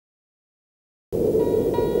Tante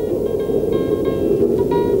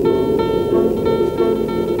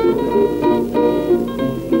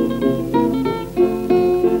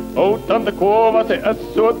Kova, zij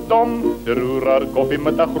is zo dom. Ze roert haar koffie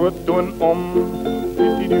met dat groot doen om.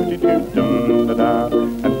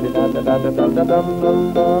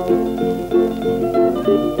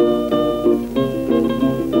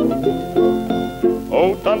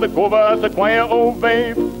 O, Tante Kova, ze kwaaie o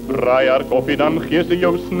wijf. Braai haar koffie, dan geef ze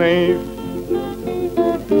jou sneef.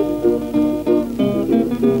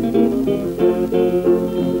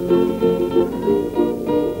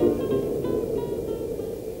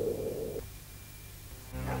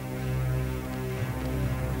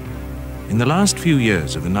 In the last few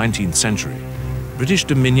years of the 19th century, British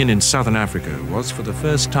dominion in southern Africa was for the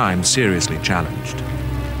first time seriously challenged.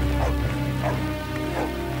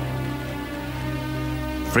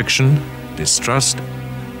 Friction, distrust,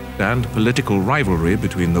 and political rivalry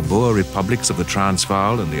between the Boer republics of the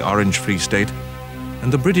Transvaal and the Orange Free State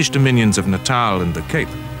and the British dominions of Natal and the Cape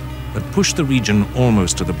had pushed the region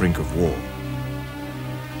almost to the brink of war.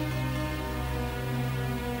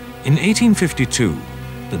 In 1852,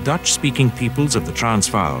 the Dutch-speaking peoples of the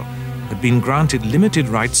Transvaal had been granted limited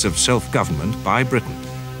rights of self-government by Britain,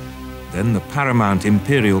 then the paramount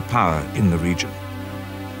imperial power in the region.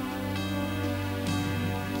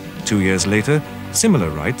 2 years later, similar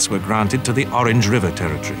rights were granted to the Orange River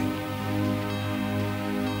Territory.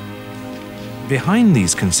 Behind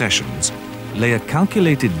these concessions lay a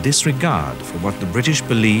calculated disregard for what the British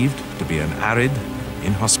believed to be an arid,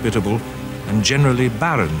 inhospitable, and generally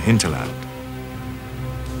barren hinterland.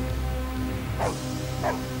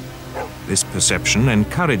 This perception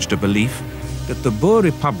encouraged a belief that the Boer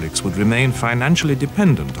republics would remain financially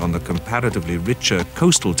dependent on the comparatively richer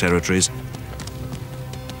coastal territories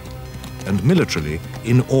and militarily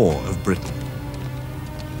in awe of Britain.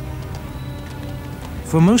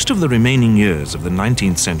 For most of the remaining years of the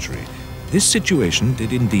 19th century, this situation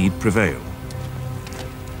did indeed prevail.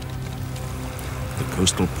 The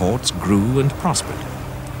coastal ports grew and prospered.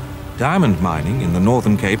 Diamond mining in the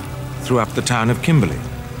Northern Cape threw up the town of Kimberley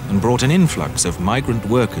and brought an influx of migrant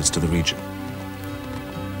workers to the region.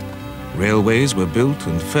 Railways were built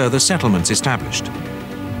and further settlements established.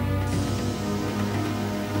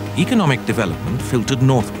 Economic development filtered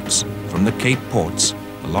northwards from the Cape ports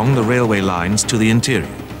along the railway lines to the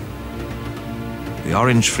interior. The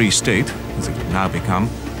Orange Free State, as it had now become,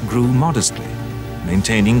 grew modestly,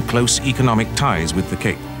 maintaining close economic ties with the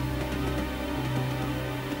Cape.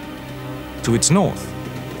 To its north,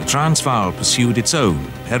 the Transvaal pursued its own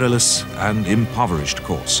perilous and impoverished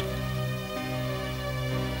course.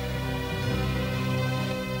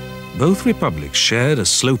 Both republics shared a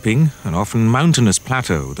sloping and often mountainous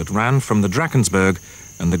plateau that ran from the Drakensberg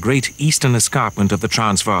and the great eastern escarpment of the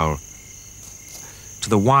Transvaal to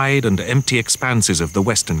the wide and empty expanses of the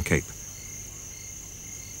Western Cape.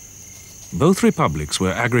 Both republics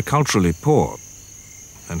were agriculturally poor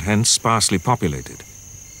and hence sparsely populated.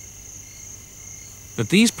 But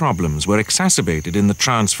these problems were exacerbated in the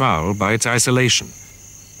Transvaal by its isolation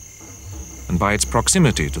and by its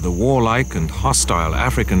proximity to the warlike and hostile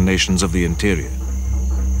African nations of the interior.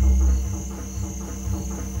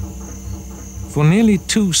 For nearly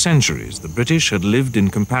 2 centuries, the British had lived in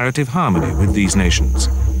comparative harmony with these nations,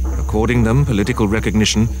 according them political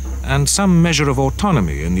recognition and some measure of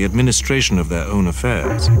autonomy in the administration of their own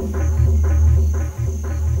affairs.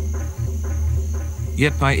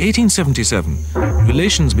 Yet by 1877,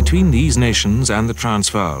 relations between these nations and the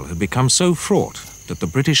Transvaal had become so fraught that the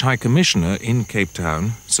British High Commissioner in Cape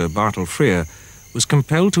Town, Sir Bartle Frere, was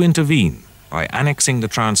compelled to intervene by annexing the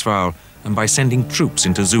Transvaal and by sending troops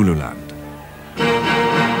into Zululand.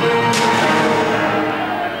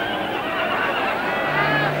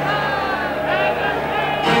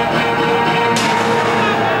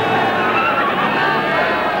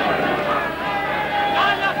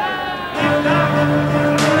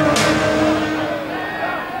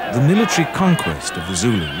 The military conquest of the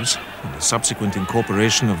Zulus and the subsequent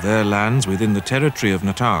incorporation of their lands within the territory of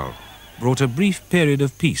Natal brought a brief period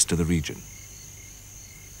of peace to the region.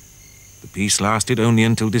 The peace lasted only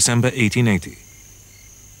until December 1880,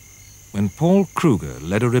 when Paul Kruger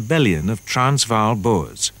led a rebellion of Transvaal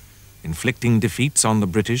Boers, inflicting defeats on the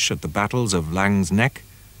British at the battles of Laing's Nek,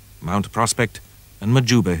 Mount Prospect, and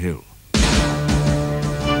Majuba Hill.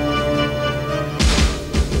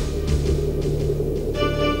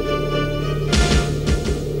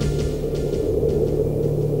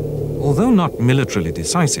 Although not militarily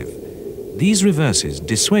decisive, these reverses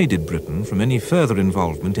dissuaded Britain from any further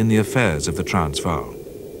involvement in the affairs of the Transvaal.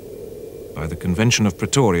 By the Convention of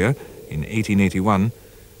Pretoria in 1881,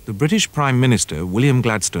 the British Prime Minister, William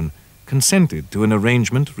Gladstone, consented to an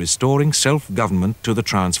arrangement restoring self-government to the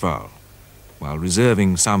Transvaal, while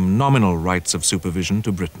reserving some nominal rights of supervision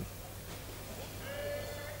to Britain.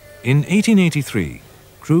 In 1883,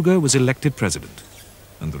 Kruger was elected president,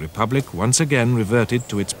 and the Republic once again reverted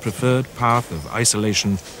to its preferred path of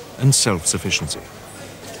isolation and self-sufficiency.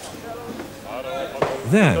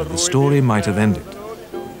 There, the story might have ended.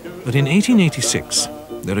 But in 1886,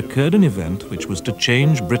 there occurred an event which was to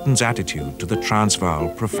change Britain's attitude to the Transvaal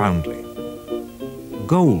profoundly.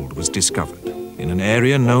 Gold was discovered in an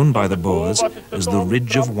area known by the Boers as the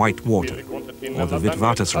Ridge of White Water, or the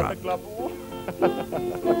Witwatersrand.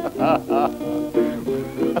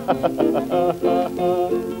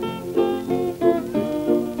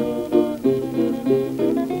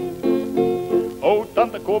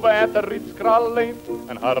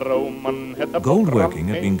 Gold working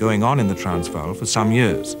had been going on in the Transvaal for some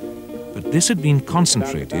years, but this had been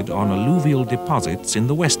concentrated on alluvial deposits in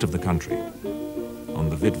the west of the country. On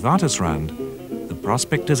the Witwatersrand, the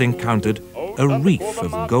prospectors encountered a reef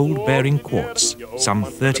of gold-bearing quartz some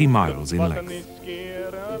 30 miles in length.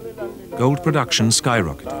 Gold production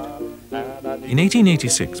skyrocketed. In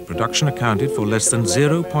 1886, production accounted for less than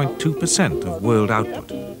 0.2% of world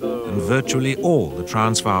output, and virtually all the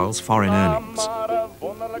Transvaal's foreign earnings.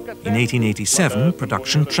 In 1887,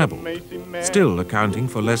 production trebled, still accounting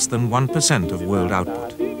for less than 1% of world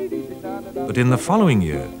output. But in the following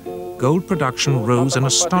year, gold production rose an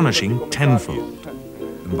astonishing tenfold,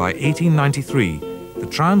 and by 1893, the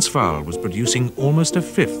Transvaal was producing almost a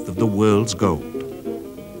fifth of the world's gold.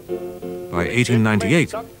 By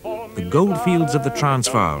 1898, the gold fields of the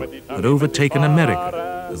Transvaal had overtaken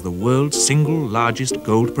America as the world's single largest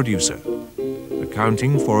gold producer,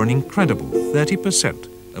 accounting for an incredible 30%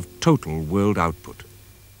 of total world output.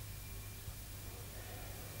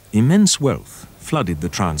 Immense wealth flooded the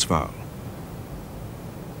Transvaal.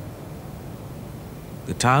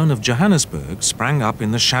 The town of Johannesburg sprang up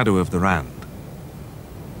in the shadow of the Rand.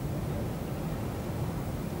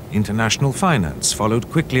 International finance followed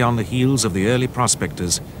quickly on the heels of the early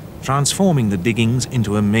prospectors, transforming the diggings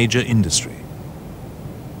into a major industry.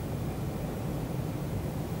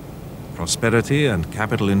 Prosperity and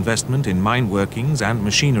capital investment in mine workings and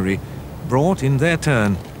machinery brought, in their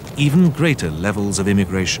turn, even greater levels of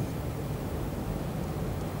immigration.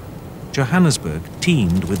 Johannesburg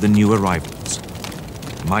teemed with the new arrivals.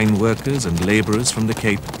 Mine workers and laborers from the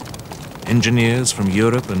Cape, engineers from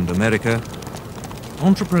Europe and America,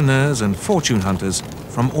 entrepreneurs and fortune hunters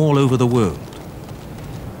from all over the world.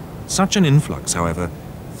 Such an influx, however,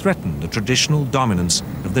 threatened the traditional dominance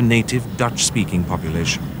of the native Dutch-speaking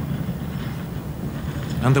population.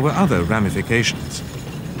 And there were other ramifications.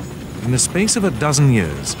 In the space of a dozen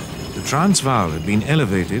years, the Transvaal had been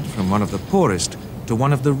elevated from one of the poorest to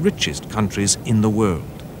one of the richest countries in the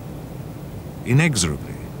world.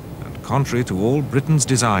 Inexorably, and contrary to all Britain's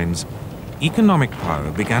designs, economic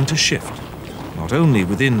power began to shift, not only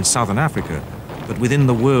within southern Africa, but within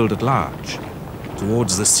the world at large,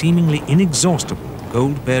 towards the seemingly inexhaustible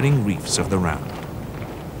gold-bearing reefs of the Rand.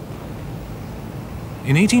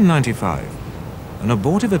 In 1895, an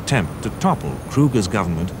abortive attempt to topple Kruger's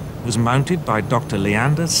government was mounted by Dr.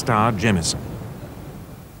 Leander Starr Jemison.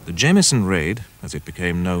 The Jemison raid, as it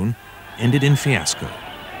became known, ended in fiasco.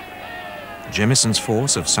 Jemison's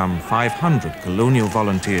force of some 500 colonial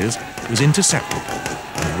volunteers was intercepted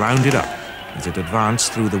and rounded up as it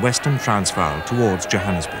advanced through the western Transvaal towards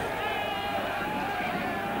Johannesburg.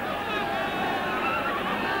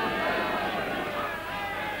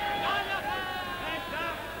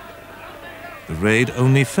 The raid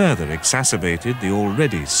only further exacerbated the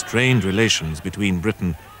already strained relations between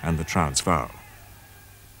Britain and the Transvaal.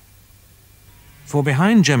 For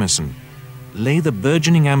behind Jemison lay the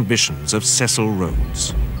burgeoning ambitions of Cecil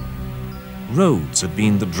Rhodes. Rhodes had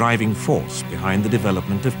been the driving force behind the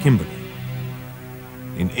development of Kimberley.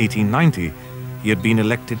 In 1890, he had been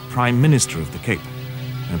elected Prime Minister of the Cape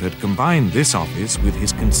and had combined this office with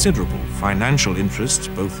his considerable financial interests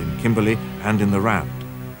both in Kimberley and in the Rand.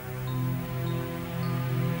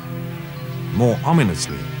 More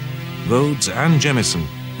ominously, Rhodes and Jemison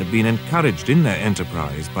had been encouraged in their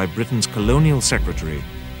enterprise by Britain's colonial secretary,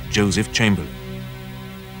 Joseph Chamberlain.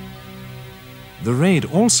 The raid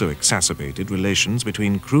also exacerbated relations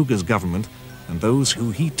between Kruger's government and those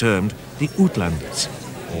who he termed the Uitlanders,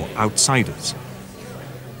 or outsiders.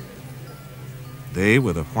 They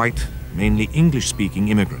were the white, mainly English-speaking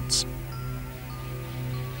immigrants.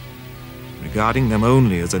 Regarding them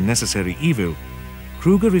only as a necessary evil,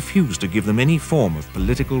 Kruger refused to give them any form of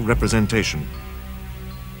political representation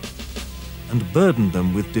and burdened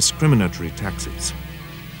them with discriminatory taxes.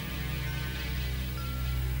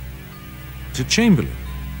 To Chamberlain,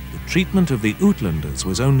 the treatment of the Uitlanders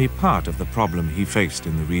was only part of the problem he faced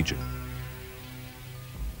in the region.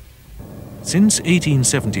 Since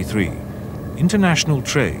 1873, international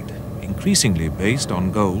trade, increasingly based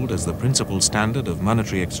on gold as the principal standard of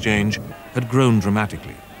monetary exchange, had grown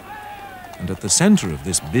dramatically. And at the center of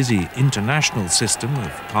this busy international system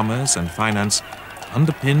of commerce and finance,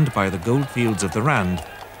 underpinned by the goldfields of the Rand,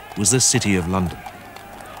 was the City of London.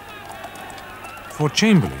 For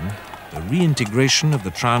Chamberlain, the reintegration of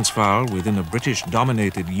the Transvaal within a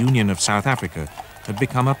British-dominated Union of South Africa had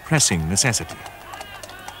become a pressing necessity.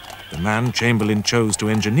 The man Chamberlain chose to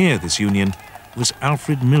engineer this union was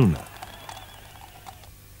Alfred Milner.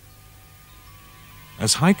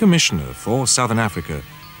 As High Commissioner for Southern Africa,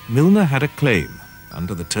 Milner had a claim,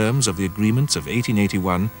 under the terms of the agreements of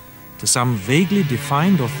 1881, to some vaguely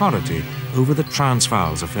defined authority over the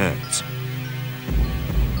Transvaal's affairs.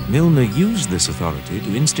 Milner used this authority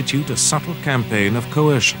to institute a subtle campaign of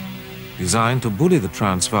coercion, designed to bully the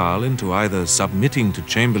Transvaal into either submitting to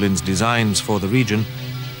Chamberlain's designs for the region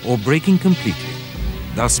or breaking completely,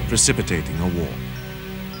 thus precipitating a war.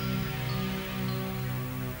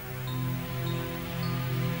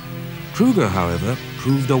 Kruger, however,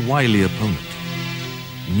 proved a wily opponent.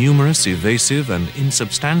 Numerous evasive and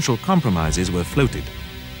insubstantial compromises were floated,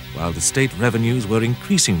 while the state revenues were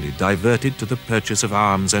increasingly diverted to the purchase of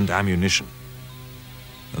arms and ammunition.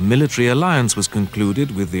 A military alliance was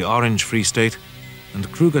concluded with the Orange Free State,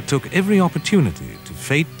 and Kruger took every opportunity to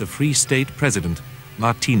fate the Free State president,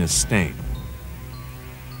 Martinus Steyn.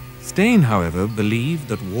 Steyn, however, believed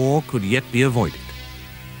that war could yet be avoided,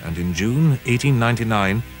 and in June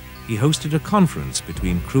 1899, he hosted a conference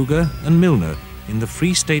between Kruger and Milner in the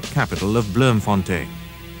Free State capital of Bloemfontein.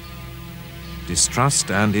 Distrust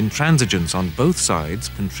and intransigence on both sides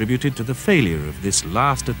contributed to the failure of this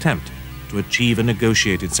last attempt to achieve a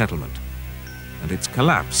negotiated settlement, and its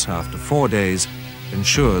collapse after 4 days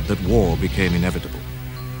ensured that war became inevitable.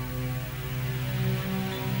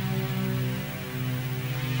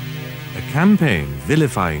 A campaign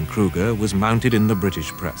vilifying Kruger was mounted in the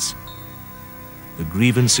British press. The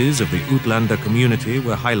grievances of the Uitlander community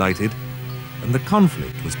were highlighted, and the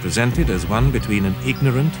conflict was presented as one between an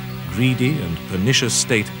ignorant, greedy and pernicious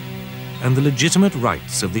state and the legitimate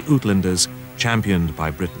rights of the Uitlanders championed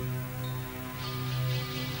by Britain.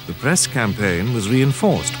 The press campaign was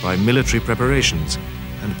reinforced by military preparations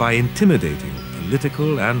and by intimidating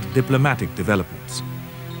political and diplomatic developments.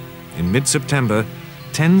 In mid-September,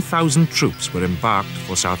 10,000 troops were embarked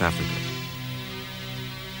for South Africa.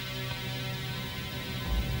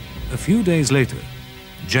 A few days later,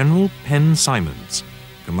 General Penn Simons,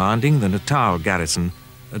 commanding the Natal garrison,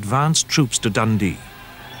 advanced troops to Dundee,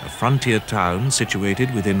 a frontier town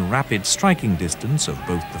situated within rapid striking distance of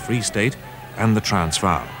both the Free State and the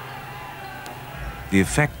Transvaal. The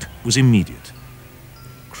effect was immediate.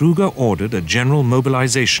 Kruger ordered a general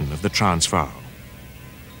mobilization of the Transvaal.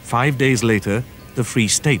 5 days later, the Free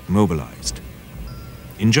State mobilized.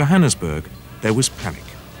 In Johannesburg, there was panic.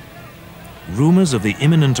 Rumors of the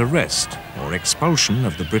imminent arrest or expulsion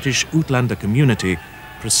of the British Uitlander community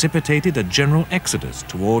precipitated a general exodus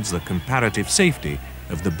towards the comparative safety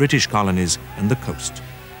of the British colonies and the coast.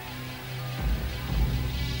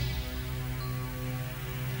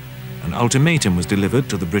 An ultimatum was delivered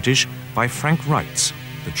to the British by Frank Wrights,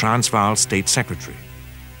 the Transvaal State Secretary.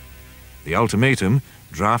 The ultimatum,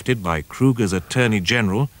 drafted by Kruger's Attorney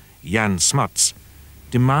General, Jan Smuts,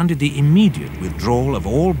 demanded the immediate withdrawal of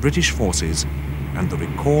all British forces and the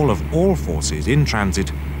recall of all forces in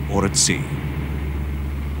transit or at sea.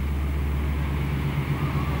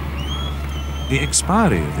 The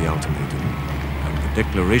expiry of the ultimatum and the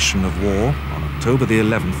declaration of war on October the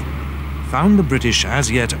 11th found the British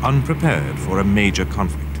as yet unprepared for a major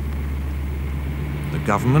conflict. The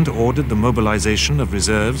government ordered the mobilization of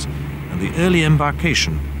reserves and the early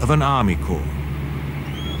embarkation of an army corps.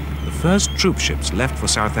 The first troop ships left for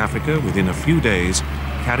South Africa within a few days,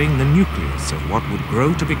 carrying the nucleus of what would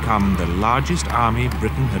grow to become the largest army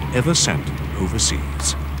Britain had ever sent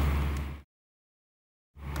overseas.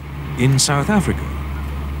 In South Africa,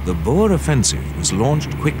 the Boer offensive was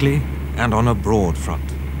launched quickly and on a broad front.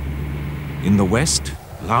 In the west,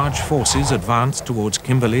 large forces advanced towards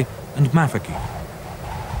Kimberley and Mafeking.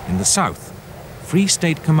 In the south, Free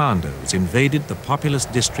State commandos invaded the populous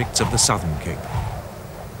districts of the Southern Cape.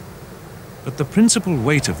 But the principal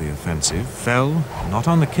weight of the offensive fell not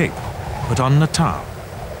on the Cape, but on Natal,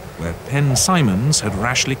 where Penn Simons had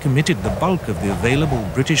rashly committed the bulk of the available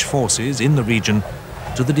British forces in the region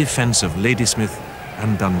to the defense of Ladysmith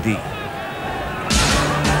and Dundee.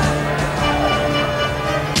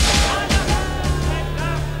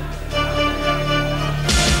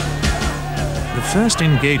 first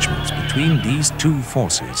engagements between these two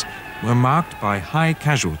forces were marked by high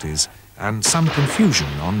casualties and some confusion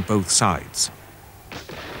on both sides.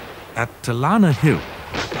 At Talana Hill,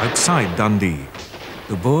 outside Dundee,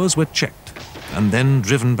 the Boers were checked and then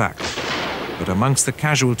driven back. But amongst the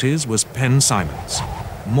casualties was Pen Simons,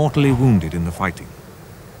 mortally wounded in the fighting.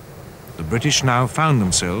 The British now found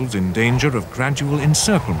themselves in danger of gradual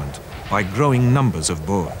encirclement by growing numbers of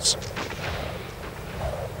Boers.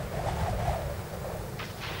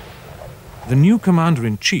 The new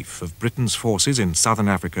commander-in-chief of Britain's forces in southern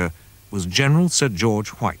Africa was General Sir George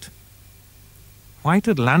White. White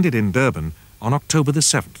had landed in Durban on October the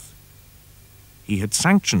 7th. He had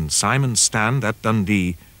sanctioned Simon's stand at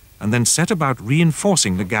Dundee and then set about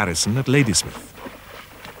reinforcing the garrison at Ladysmith.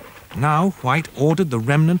 Now White ordered the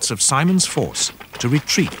remnants of Simon's force to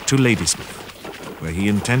retreat to Ladysmith, where he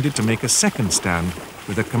intended to make a second stand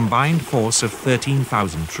with a combined force of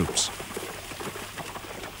 13,000 troops.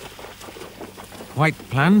 White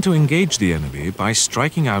planned to engage the enemy by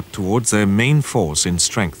striking out towards their main force in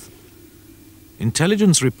strength.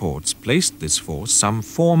 Intelligence reports placed this force some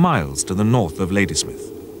 4 miles to the north of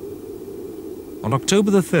Ladysmith. On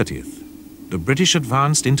October the 30th, the British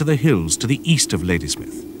advanced into the hills to the east of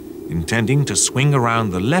Ladysmith, intending to swing around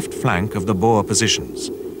the left flank of the Boer positions.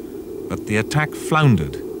 But the attack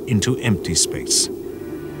floundered into empty space.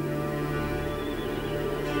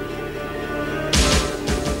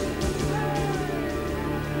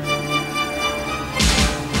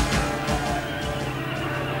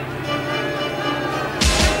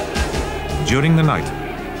 During the night,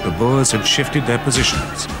 the Boers had shifted their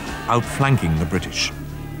positions, outflanking the British.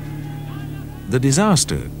 The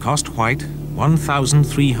disaster cost White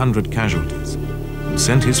 1,300 casualties and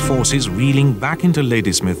sent his forces reeling back into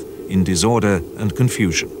Ladysmith in disorder and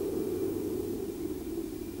confusion.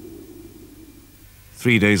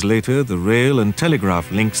 3 days later, the rail and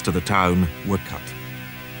telegraph links to the town were cut.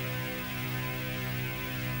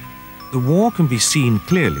 The war can be seen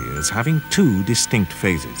clearly as having 2 distinct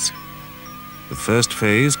phases. The first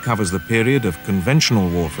phase covers the period of conventional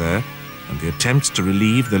warfare and the attempts to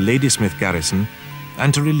relieve the Ladysmith garrison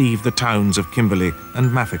and to relieve the towns of Kimberley and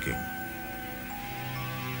Mafeking.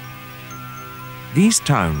 These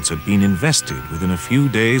towns had been invested within a few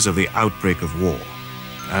days of the outbreak of war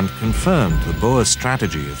and confirmed the Boer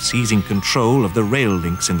strategy of seizing control of the rail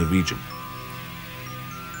links in the region.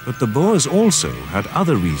 But the Boers also had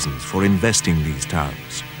other reasons for investing these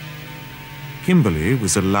towns. Kimberley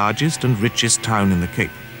was the largest and richest town in the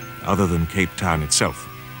Cape, other than Cape Town itself,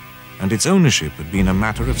 and its ownership had been a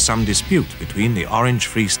matter of some dispute between the Orange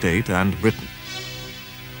Free State and Britain.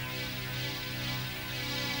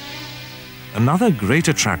 Another great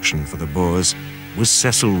attraction for the Boers was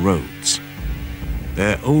Cecil Rhodes.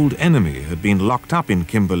 Their old enemy had been locked up in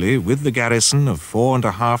Kimberley with the garrison of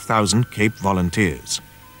 4,500 Cape Volunteers.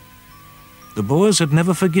 The Boers had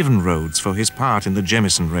never forgiven Rhodes for his part in the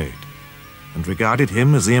Jemison raid, and regarded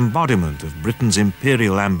him as the embodiment of Britain's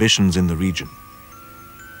imperial ambitions in the region.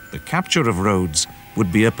 The capture of Rhodes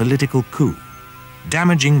would be a political coup,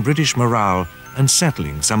 damaging British morale and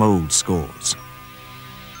settling some old scores.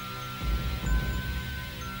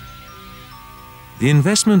 The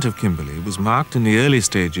investment of Kimberley was marked in the early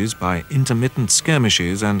stages by intermittent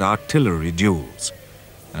skirmishes and artillery duels,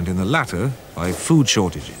 and in the latter by food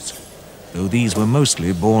shortages, though these were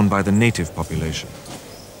mostly borne by the native population.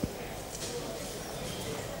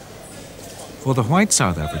 For the white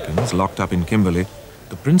South Africans locked up in Kimberley,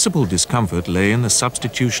 the principal discomfort lay in the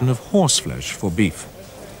substitution of horseflesh for beef.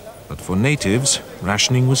 But for natives,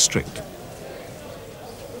 rationing was strict.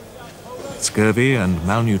 Scurvy and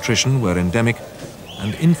malnutrition were endemic,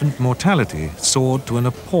 and infant mortality soared to an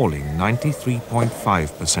appalling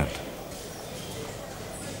 93.5%.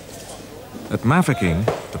 At Mafeking,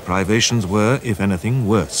 the privations were, if anything,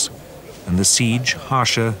 worse, and the siege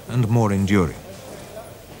harsher and more enduring.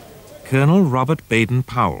 Colonel Robert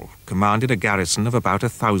Baden-Powell commanded a garrison of about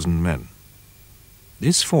 1,000 men.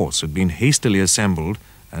 This force had been hastily assembled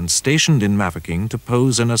and stationed in Mafeking to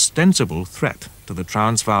pose an ostensible threat to the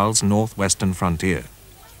Transvaal's northwestern frontier.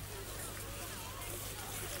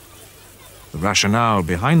 The rationale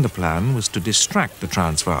behind the plan was to distract the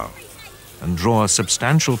Transvaal and draw a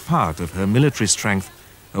substantial part of her military strength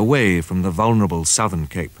away from the vulnerable southern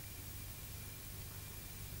Cape.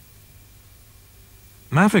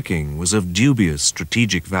 Mafeking was of dubious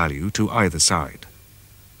strategic value to either side.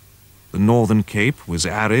 The northern Cape was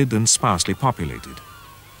arid and sparsely populated.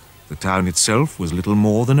 The town itself was little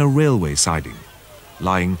more than a railway siding,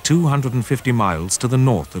 lying 250 miles to the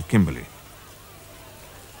north of Kimberley.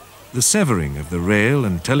 The severing of the rail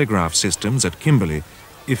and telegraph systems at Kimberley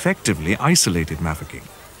effectively isolated Mafeking,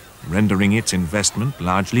 rendering its investment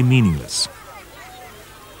largely meaningless.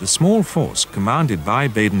 The small force commanded by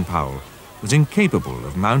Baden-Powell was incapable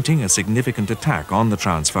of mounting a significant attack on the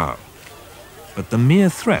Transvaal, but the mere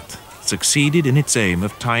threat succeeded in its aim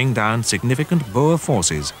of tying down significant Boer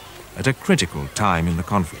forces at a critical time in the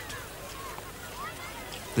conflict.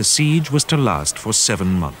 The siege was to last for 7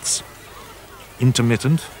 months.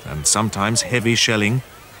 Intermittent and sometimes heavy shelling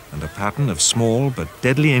and a pattern of small but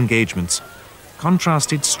deadly engagements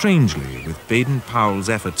contrasted strangely with Baden-Powell's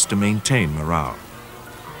efforts to maintain morale.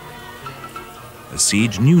 A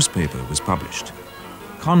siege newspaper was published.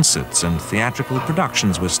 Concerts and theatrical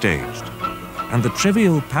productions were staged, and the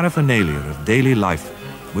trivial paraphernalia of daily life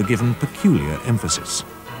were given peculiar emphasis.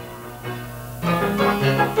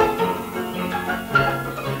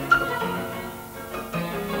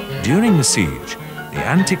 During the siege, the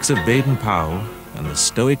antics of Baden-Powell and the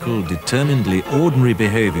stoical, determinedly ordinary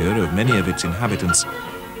behavior of many of its inhabitants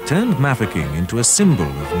turned Mafeking into a symbol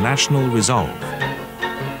of national resolve.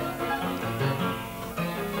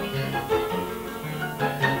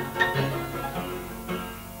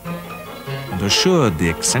 And assured the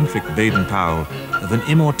eccentric Baden-Powell of an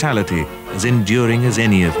immortality as enduring as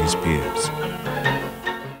any of his peers.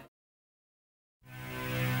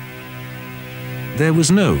 There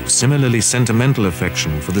was no similarly sentimental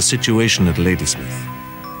affection for the situation at Ladysmith.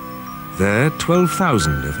 There,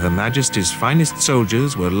 12,000 of Her Majesty's finest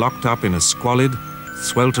soldiers were locked up in a squalid,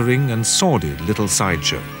 sweltering and sordid little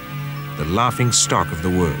sideshow, the laughing stock of the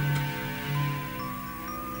world.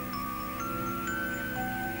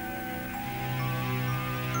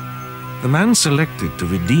 The man selected to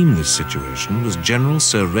redeem this situation was General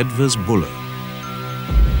Sir Redvers Buller.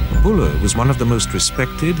 Buller was one of the most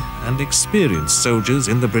respected and experienced soldiers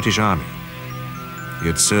in the British Army. He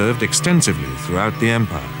had served extensively throughout the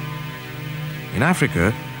Empire. In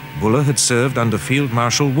Africa, Buller had served under Field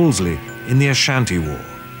Marshal Wolseley in the Ashanti War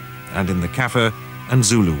and in the Kaffir and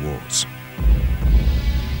Zulu Wars.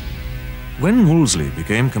 When Wolseley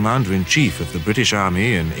became Commander-in-Chief of the British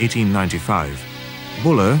Army in 1895,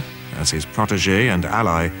 Buller, as his protégé and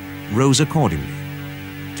ally, rose accordingly,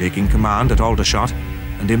 taking command at Aldershot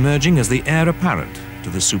and emerging as the heir apparent to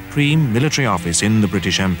the supreme military office in the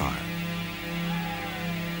British Empire.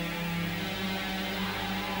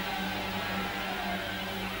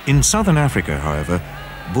 In southern Africa, however,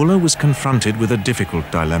 Buller was confronted with a difficult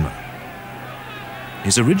dilemma.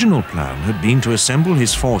 His original plan had been to assemble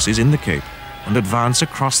his forces in the Cape and advance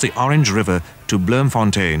across the Orange River to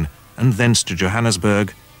Bloemfontein and thence to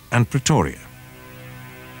Johannesburg and Pretoria.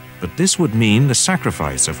 But this would mean the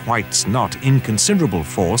sacrifice of White's not inconsiderable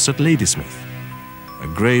force at Ladysmith, a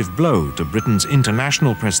grave blow to Britain's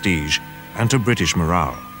international prestige and to British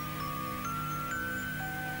morale.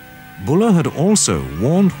 Buller had also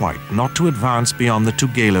warned White not to advance beyond the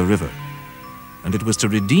Tugela River, and it was to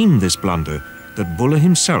redeem this blunder that Buller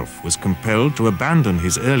himself was compelled to abandon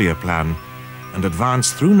his earlier plan and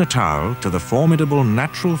advance through Natal to the formidable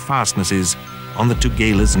natural fastnesses on the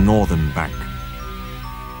Tugela's northern bank.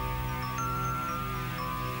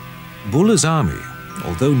 Buller's army,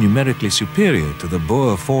 although numerically superior to the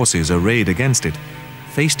Boer forces arrayed against it,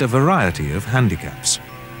 faced a variety of handicaps.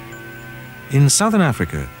 In southern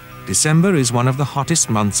Africa, December is one of the hottest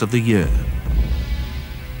months of the year.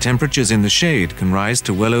 Temperatures in the shade can rise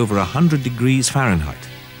to well over 100 degrees Fahrenheit.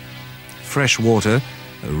 Fresh water,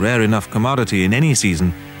 a rare enough commodity in any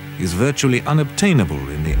season, is virtually unobtainable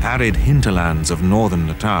in the arid hinterlands of northern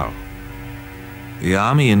Natal. The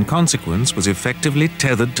army, in consequence, was effectively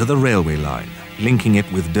tethered to the railway line, linking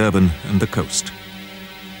it with Durban and the coast.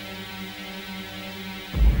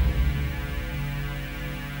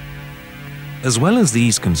 As well as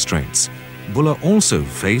these constraints, Buller also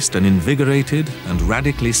faced an invigorated and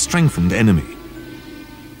radically strengthened enemy.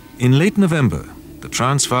 In late November, the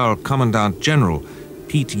Transvaal Commandant General,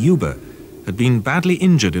 Piet Huber, had been badly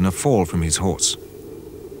injured in a fall from his horse.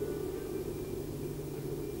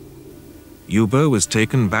 Huber was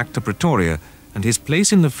taken back to Pretoria, and his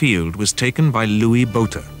place in the field was taken by Louis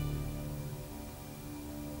Botha.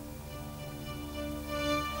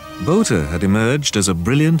 Botha had emerged as a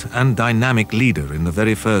brilliant and dynamic leader in the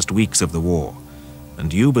very first weeks of the war,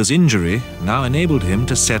 and Huber's injury now enabled him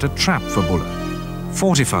to set a trap for Buller,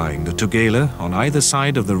 fortifying the Tugela on either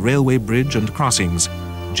side of the railway bridge and crossings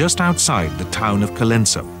just outside the town of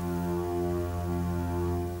Colenso.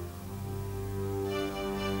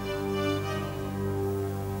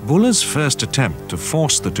 Buller's first attempt to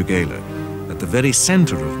force the Tugela at the very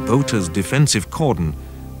center of Botha's defensive cordon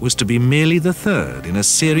was to be merely the third in a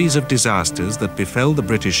series of disasters that befell the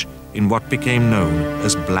British in what became known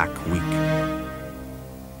as Black Week.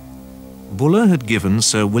 Buller had given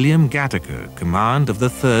Sir William Gattaker command of the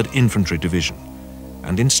 3rd Infantry Division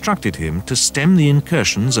and instructed him to stem the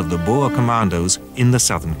incursions of the Boer commandos in the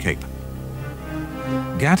Southern Cape.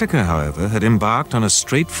 Gattaker, however, had embarked on a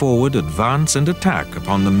straightforward advance and attack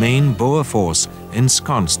upon the main Boer force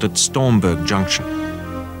ensconced at Stormberg Junction.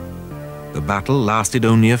 The battle lasted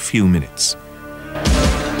only a few minutes.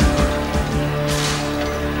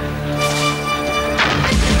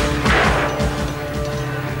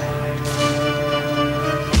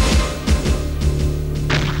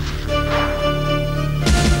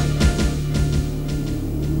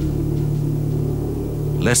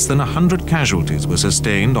 Less than 100 casualties were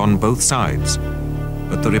sustained on both sides,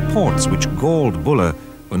 but the reports which galled Buller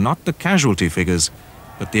were not the casualty figures,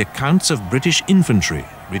 but the accounts of British infantry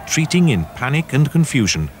retreating in panic and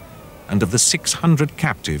confusion, and of the 600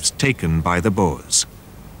 captives taken by the Boers.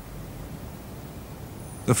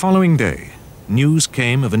 The following day, news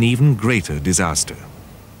came of an even greater disaster.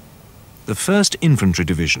 The 1st Infantry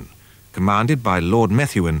Division, commanded by Lord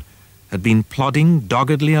Methuen, had been plodding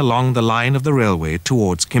doggedly along the line of the railway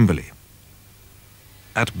towards Kimberley.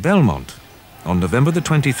 At Belmont, on November the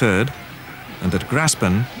 23rd, and at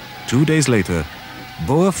Graspan, 2 days later,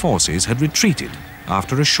 Boer forces had retreated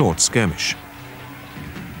after a short skirmish.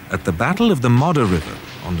 At the Battle of the Modder River,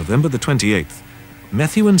 on November the 28th,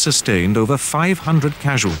 Methuen sustained over 500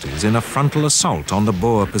 casualties in a frontal assault on the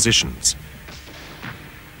Boer positions.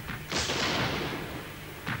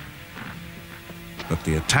 But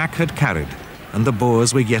the attack had carried, and the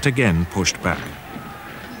Boers were yet again pushed back.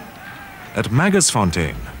 At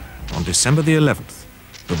Magersfontein, on December the 11th,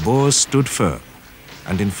 the Boers stood firm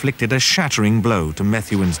and inflicted a shattering blow to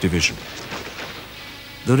Methuen's division.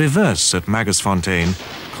 The reverse at Magersfontein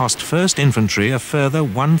cost 1st Infantry a further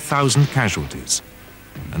 1,000 casualties,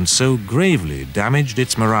 and so gravely damaged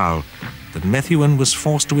its morale that Methuen was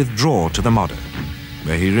forced to withdraw to the Modder,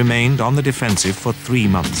 where he remained on the defensive for 3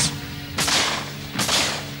 months.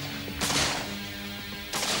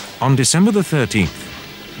 On December the 13th,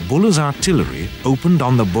 Buller's artillery opened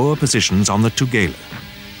on the Boer positions on the Tugela.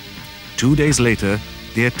 2 days later,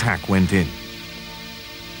 the attack went in.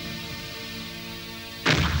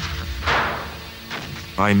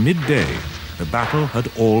 By midday, the battle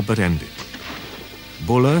had all but ended.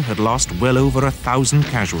 Buller had lost well over 1,000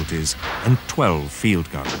 casualties and 12 field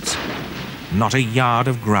guns. Not a yard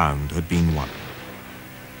of ground had been won.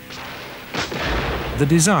 The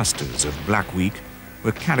disasters of Black Week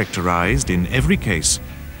were characterized in every case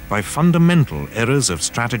by fundamental errors of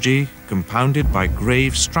strategy compounded by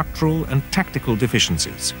grave structural and tactical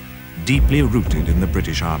deficiencies deeply rooted in the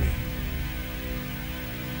British Army.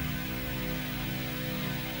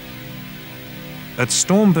 At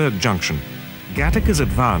Stormberg Junction, Gattaker's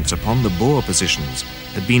advance upon the Boer positions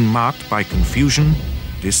had been marked by confusion,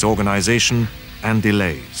 disorganization, and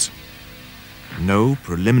delays. No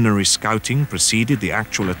preliminary scouting preceded the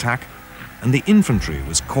actual attack, and the infantry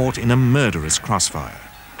was caught in a murderous crossfire.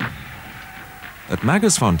 At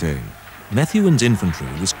Magersfontein, Methuen's infantry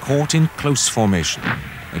was caught in close formation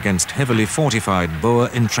against heavily fortified Boer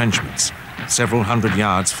entrenchments several hundred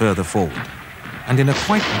yards further forward, and in a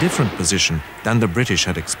quite different position than the British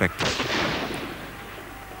had expected.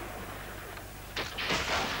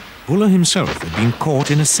 Buller himself had been caught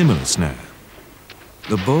in a similar snare.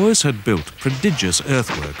 The Boers had built prodigious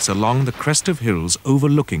earthworks along the crest of hills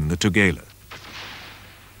overlooking the Tugela.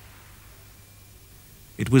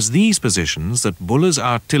 It was these positions that Buller's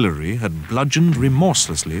artillery had bludgeoned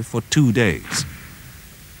remorselessly for 2 days.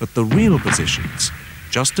 But the real positions,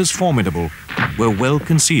 just as formidable, were well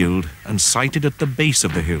concealed and sited at the base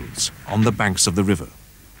of the hills, on the banks of the river.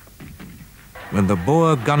 When the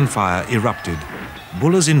Boer gunfire erupted,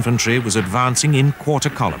 Buller's infantry was advancing in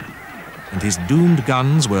quarter column, and his doomed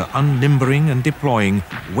guns were unlimbering and deploying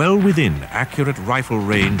well within accurate rifle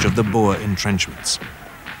range of the Boer entrenchments.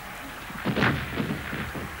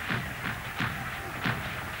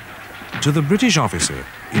 To the British officer,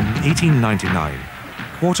 in 1899,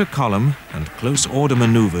 quarter column and close order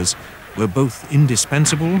maneuvers were both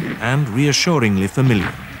indispensable and reassuringly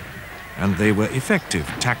familiar, and they were effective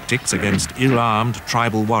tactics against ill-armed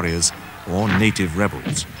tribal warriors or native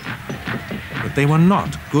rebels. But they were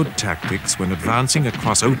not good tactics when advancing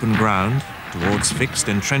across open ground towards fixed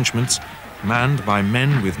entrenchments manned by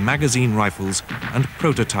men with magazine rifles and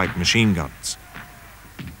prototype machine guns.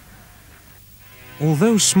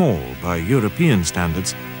 Although small by European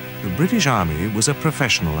standards, the British Army was a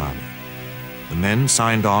professional army. The men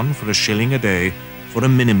signed on for $1 a day for a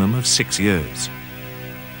minimum of 6 years.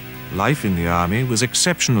 Life in the army was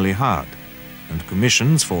exceptionally hard, and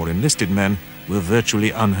commissions for enlisted men were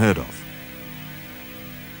virtually unheard of.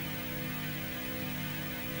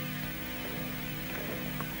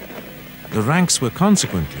 the ranks were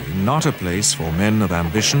consequently not a place for men of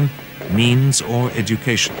ambition, means or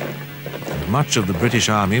education. And much of the British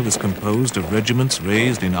Army was composed of regiments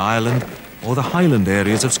raised in Ireland or the Highland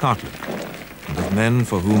areas of Scotland, and of men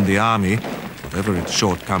for whom the army, whatever its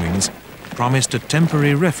shortcomings, promised a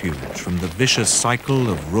temporary refuge from the vicious cycle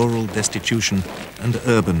of rural destitution and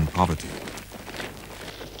urban poverty.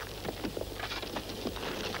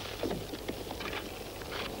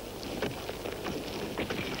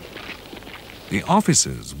 The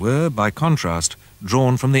officers were, by contrast,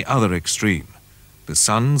 drawn from the other extreme, the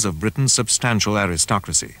sons of Britain's substantial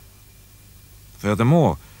aristocracy.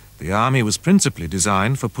 Furthermore, the army was principally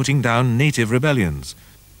designed for putting down native rebellions,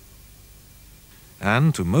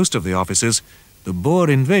 and to most of the officers, the Boer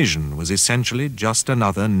invasion was essentially just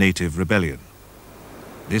another native rebellion.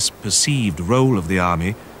 This perceived role of the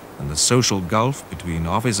army and the social gulf between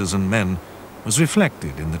officers and men was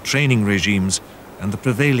reflected in the training regimes and the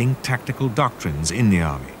prevailing tactical doctrines in the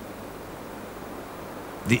army.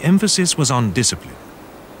 The emphasis was on discipline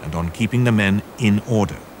and on keeping the men in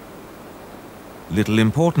order. Little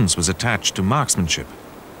importance was attached to marksmanship,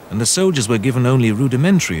 and the soldiers were given only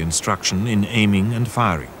rudimentary instruction in aiming and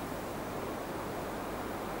firing.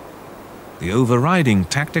 The overriding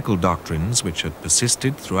tactical doctrines which had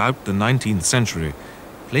persisted throughout the 19th century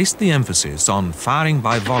placed the emphasis on firing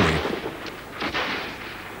by volley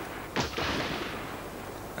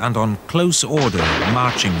and on close order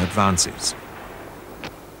marching advances.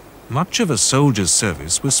 Much of a soldier's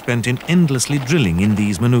service was spent in endlessly drilling in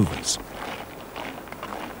these maneuvers.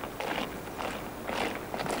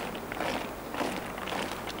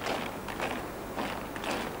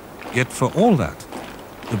 Yet for all that,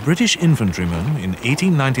 the British infantryman in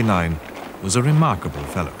 1899 was a remarkable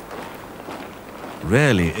fellow.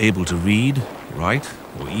 Rarely able to read, write,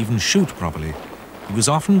 or even shoot properly, he was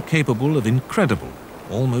often capable of incredible,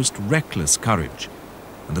 almost reckless courage,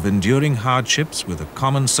 and of enduring hardships with a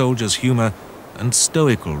common soldier's humor and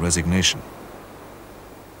stoical resignation.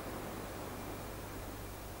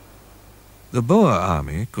 The Boer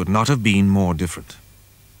army could not have been more different.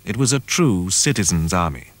 It was a true citizens'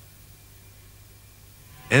 army.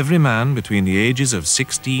 Every man between the ages of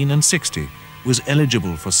 16 and 60 was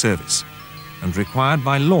eligible for service and required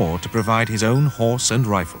by law to provide his own horse and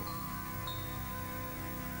rifle.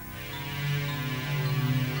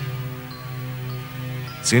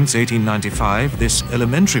 Since 1895, this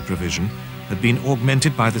elementary provision had been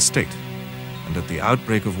augmented by the state, and at the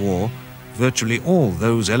outbreak of war, virtually all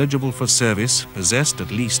those eligible for service possessed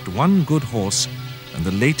at least one good horse and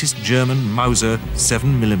the latest German Mauser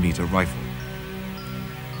 7mm rifle.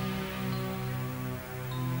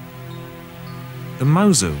 The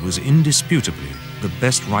Mauser was indisputably the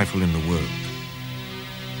best rifle in the world.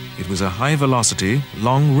 It was a high-velocity,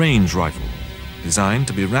 long-range rifle designed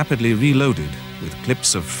to be rapidly reloaded with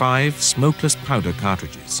clips of 5 smokeless powder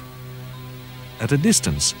cartridges. At a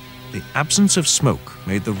distance, the absence of smoke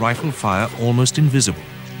made the rifle fire almost invisible.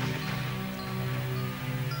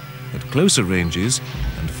 At closer ranges,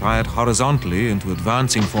 and fired horizontally into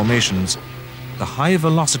advancing formations, the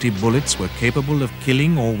high-velocity bullets were capable of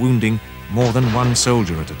killing or wounding more than one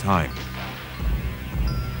soldier at a time.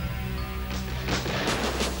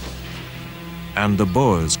 And the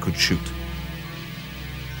Boers could shoot.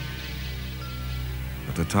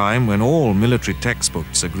 At a time when all military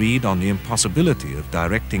textbooks agreed on the impossibility of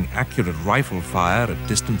directing accurate rifle fire at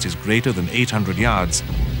distances greater than 800 yards,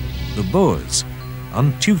 the Boers,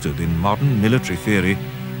 untutored in modern military theory,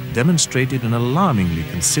 demonstrated an alarmingly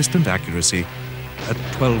consistent accuracy at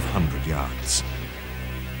 1,200 yards.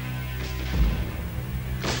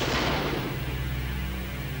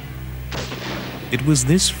 It was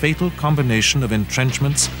this fatal combination of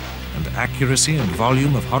entrenchments and accuracy and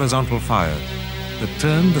volume of horizontal fire that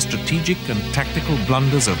turned the strategic and tactical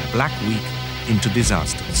blunders of Black Week into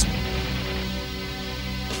disasters.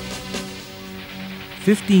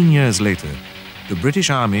 15 years later, the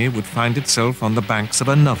British Army would find itself on the banks of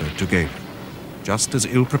another Tugela, just as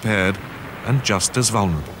ill-prepared and just as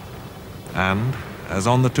vulnerable. And, as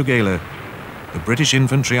on the Tugela, the British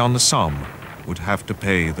infantry on the Somme would have to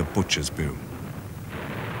pay the butcher's bill.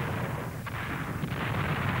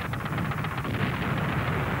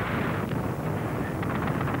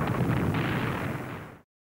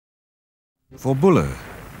 For Buller,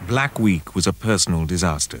 Black Week was a personal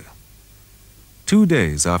disaster. 2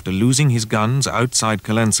 days after losing his guns outside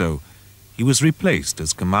Colenso, he was replaced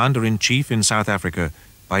as Commander-in-Chief in South Africa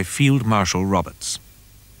by Field Marshal Roberts.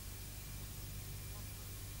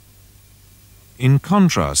 In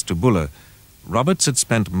contrast to Buller, Roberts had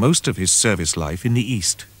spent most of his service life in the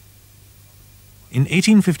East. In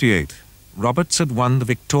 1858, Roberts had won the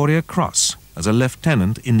Victoria Cross as a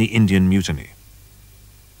lieutenant in the Indian Mutiny.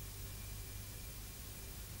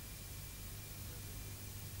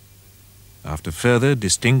 After further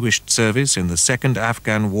distinguished service in the Second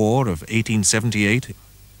Afghan War of 1878,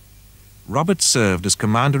 Roberts served as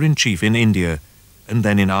Commander-in-Chief in India and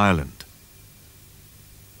then in Ireland.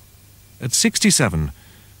 At 67,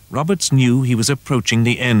 Roberts knew he was approaching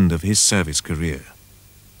the end of his service career.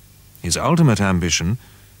 His ultimate ambition,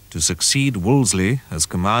 to succeed Wolseley as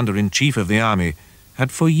Commander-in-Chief of the Army,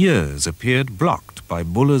 had for years appeared blocked by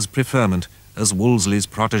Buller's preferment as Wolseley's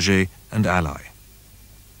protégé and ally.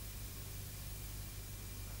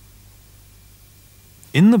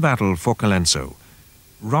 In the battle for Colenso,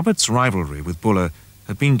 Roberts' rivalry with Buller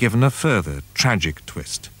had been given a further tragic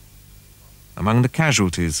twist. Among the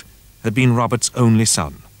casualties had been Roberts' only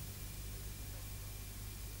son.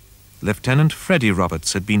 Lieutenant Freddie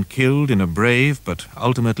Roberts had been killed in a brave but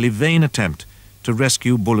ultimately vain attempt to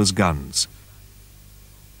rescue Buller's guns,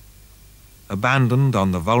 abandoned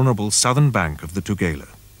on the vulnerable southern bank of the Tugela.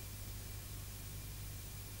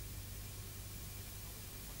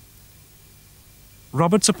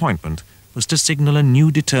 Roberts' appointment was to signal a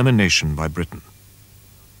new determination by Britain.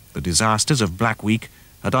 The disasters of Black Week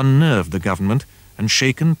had unnerved the government and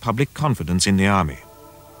shaken public confidence in the army.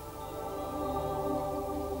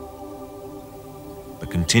 The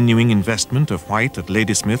continuing investment of White at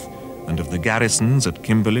Ladysmith and of the garrisons at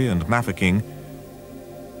Kimberley and Mafeking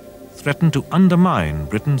threatened to undermine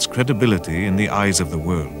Britain's credibility in the eyes of the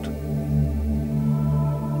world.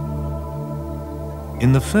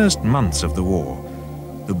 In the first months of the war,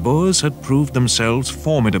 the Boers had proved themselves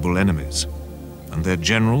formidable enemies, and their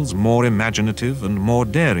generals more imaginative and more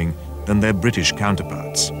daring than their British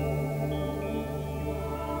counterparts.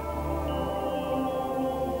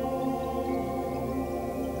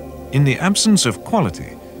 In the absence of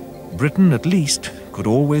quality, Britain at least could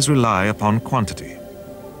always rely upon quantity,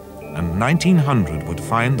 and 1900 would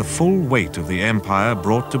find the full weight of the empire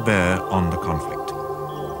brought to bear on the conflict.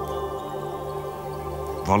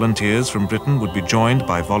 Volunteers from Britain would be joined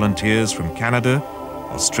by volunteers from Canada,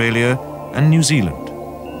 Australia, and New Zealand.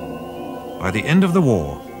 By the end of the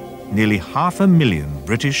war, nearly 500,000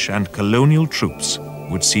 British and colonial troops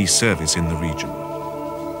would see service in the region.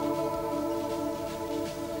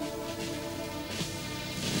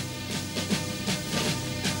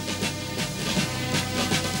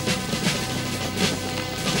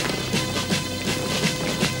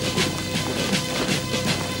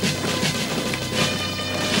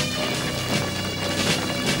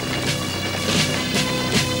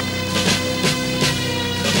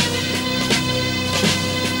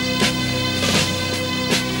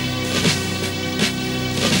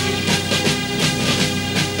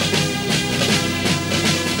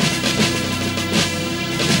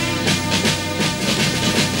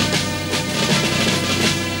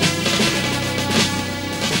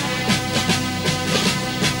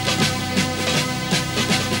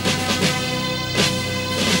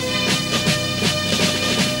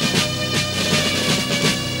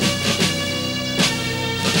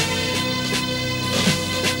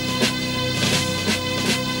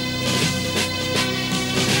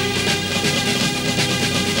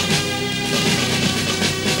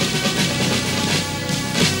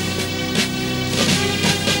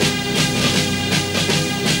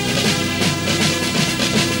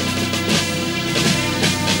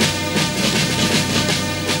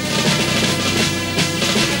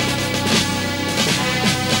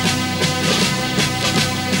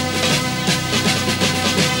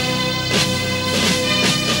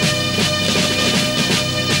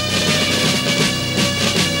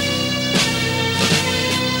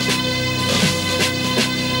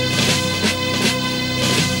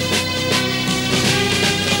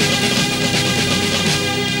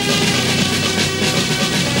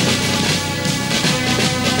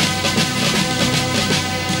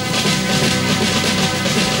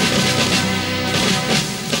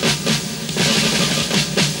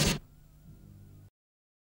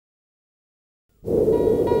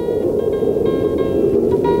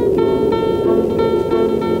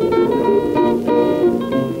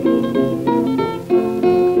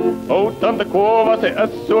 Sy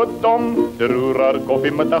is so dom, sy roer haar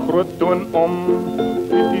koffie met 'n groot toon om.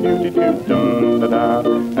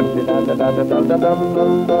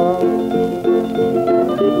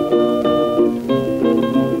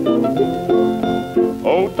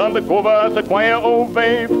 O, tante Kova is 'n kwaaie ou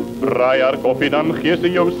wyf, braai haar koffie dan gee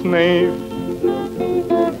sy jou snyf.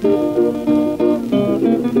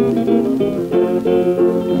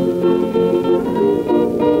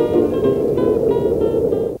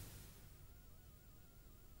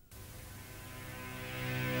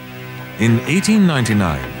 In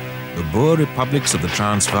 1899, the Boer republics of the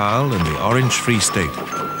Transvaal and the Orange Free State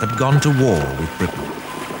had gone to war with Britain,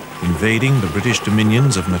 invading the British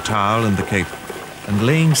dominions of Natal and the Cape and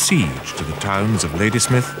laying siege to the towns of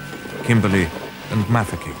Ladysmith, Kimberley and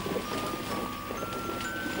Mafeking.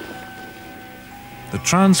 The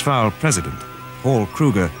Transvaal president, Paul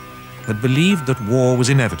Kruger, had believed that war was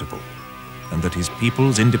inevitable and that his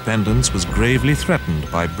people's independence was gravely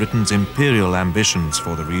threatened by Britain's imperial ambitions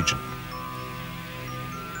for the region.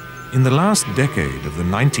 In the last decade of the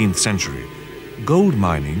 19th century, gold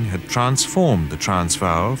mining had transformed the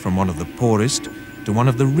Transvaal from one of the poorest to one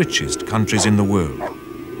of the richest countries in the world,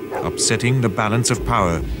 upsetting the balance of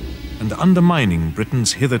power and undermining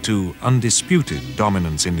Britain's hitherto undisputed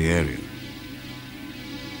dominance in the area.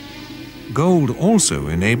 Gold also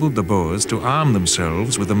enabled the Boers to arm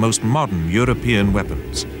themselves with the most modern European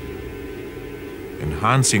weapons,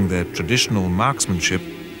 enhancing their traditional marksmanship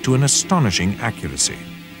to an astonishing accuracy.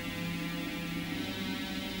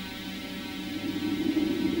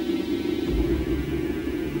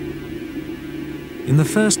 In the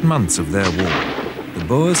first months of their war, the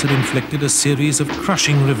Boers had inflicted a series of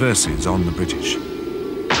crushing reverses on the British.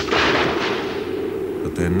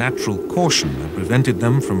 But their natural caution had prevented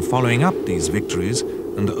them from following up these victories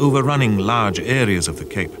and overrunning large areas of the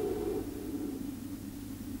Cape.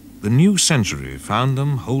 The new century found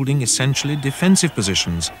them holding essentially defensive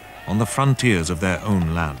positions on the frontiers of their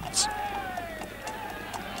own lands.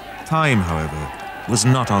 Time, however, was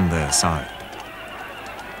not on their side.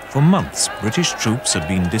 For months, British troops had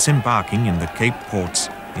been disembarking in the Cape ports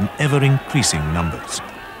in ever-increasing numbers.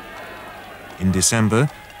 In December,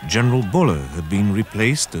 General Buller had been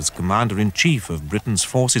replaced as Commander-in-Chief of Britain's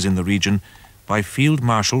forces in the region by Field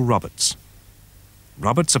Marshal Roberts.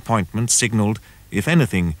 Roberts' appointment signalled, if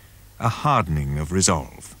anything, a hardening of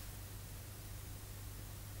resolve.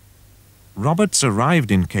 Roberts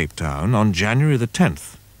arrived in Cape Town on January the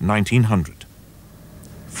 10th, 1900.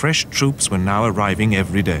 Fresh troops were now arriving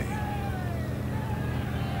every day.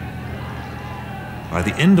 By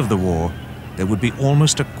the end of the war, there would be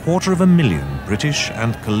almost 250,000 British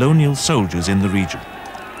and colonial soldiers in the region.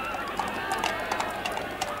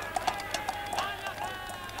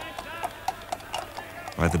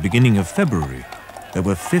 By the beginning of February, there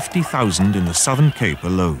were 50,000 in the Southern Cape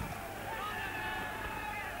alone.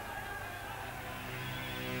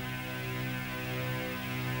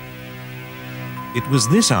 It was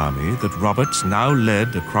this army that Roberts now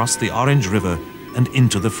led across the Orange River and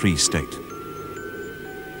into the Free State.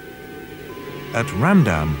 At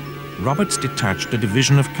Ramdam, Roberts detached a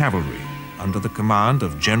division of cavalry under the command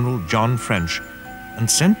of General John French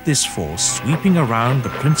and sent this force sweeping around the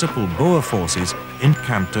principal Boer forces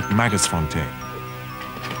encamped at Magersfontein.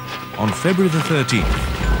 On February the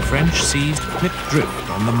 13th, French seized Klip Drift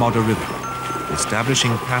on the Modder River,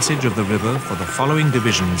 establishing passage of the river for the following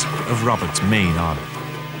divisions of Roberts' main army.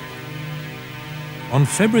 On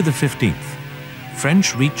February the 15th,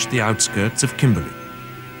 French reached the outskirts of Kimberley,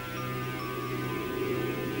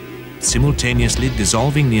 simultaneously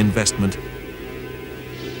dissolving the investment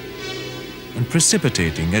and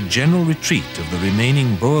precipitating a general retreat of the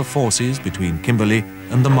remaining Boer forces between Kimberley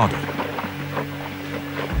and the Modder.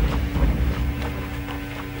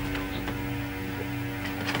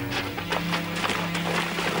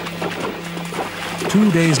 Two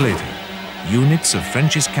days later, units of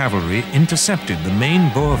French's cavalry intercepted the main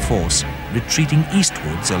Boer force retreating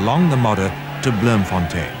eastwards along the Modder to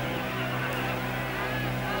Bloemfontein.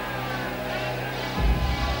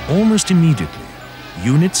 Almost immediately,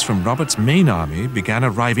 units from Roberts' main army began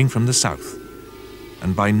arriving from the south,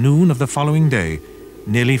 and by noon of the following day,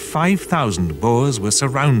 nearly 5,000 Boers were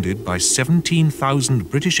surrounded by 17,000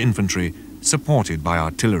 British infantry supported by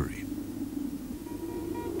artillery.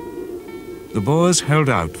 The Boers held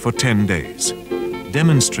out for 10 days,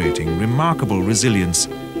 demonstrating remarkable resilience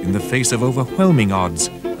in the face of overwhelming odds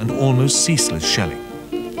and almost ceaseless shelling.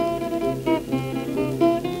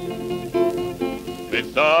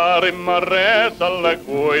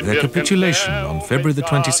 Their capitulation on February the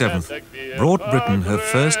 27th brought Britain her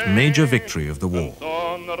first major victory of the war.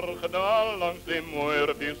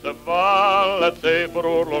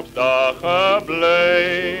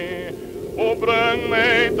 O bring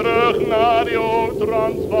my terug naar jou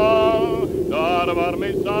Transvaal, daar waar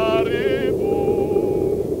my Sari woon.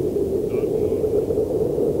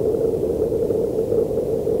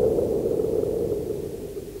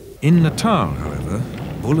 In Natal, however,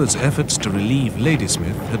 Buller's efforts to relieve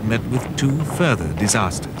Ladysmith had met with two further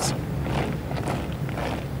disasters.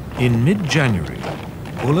 In mid-January,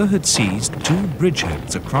 Buller had seized two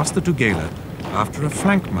bridgeheads across the Tugela after a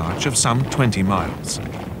flank march of some 20 miles.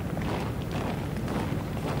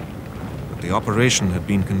 The operation had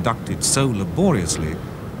been conducted so laboriously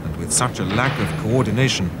and with such a lack of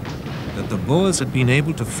coordination that the Boers had been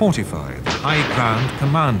able to fortify the high ground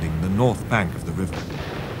commanding the north bank of the river.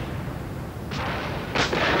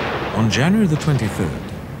 On January the 23rd,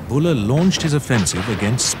 Buller launched his offensive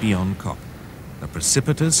against Spion Kop, a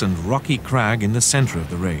precipitous and rocky crag in the center of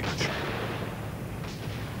the range.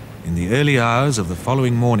 In the early hours of the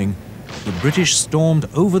following morning, the British stormed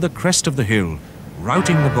over the crest of the hill,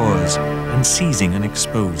 routing the Boers and seizing an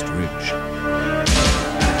exposed ridge.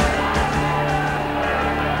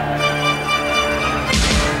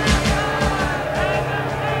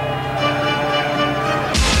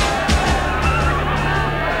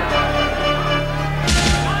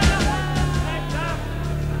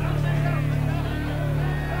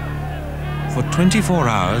 For 24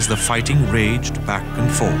 hours, the fighting raged back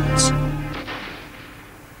and forwards.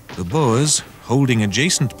 The Boers, holding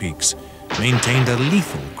adjacent peaks, maintained a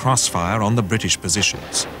lethal crossfire on the British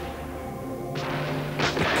positions.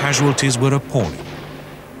 The casualties were appalling.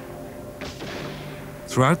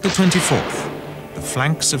 Throughout the 24th, the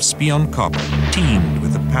flanks of Spion Kop teemed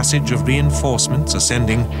with the passage of reinforcements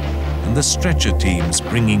ascending and the stretcher teams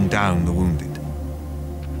bringing down the wounded.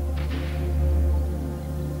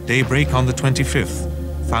 Daybreak on the 25th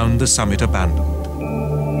found the summit abandoned.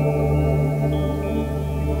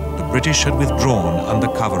 The British had withdrawn under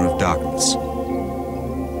cover of darkness.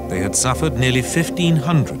 They had suffered nearly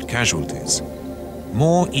 1,500 casualties,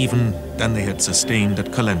 more even than they had sustained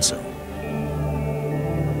at Colenso.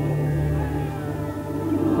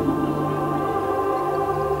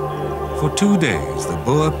 For 2 days, the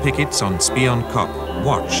Boer pickets on Spion Kop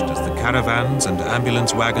watched as the caravans and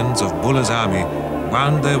ambulance wagons of Buller's army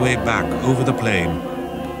wound their way back over the plain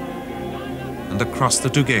and across the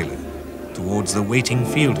Tugela towards the waiting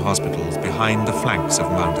field hospitals behind the flanks of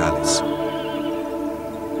Mount Alice.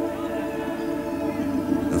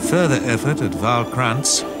 A further effort at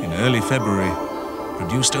Val-Krantz in early February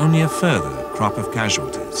produced only a further crop of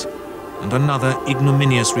casualties and another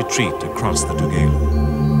ignominious retreat across the Tugela.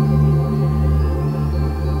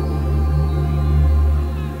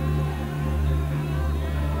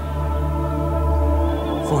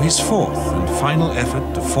 For his fourth and final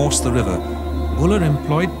effort to force the river, Buller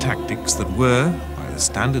employed tactics that were, by the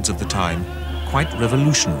standards of the time, quite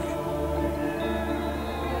revolutionary.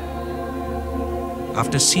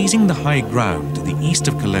 After seizing the high ground to the east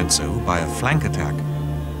of Colenso by a flank attack,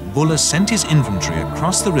 Buller sent his infantry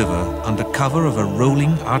across the river under cover of a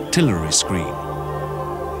rolling artillery screen.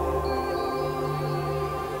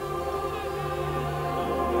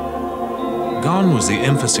 Gone was the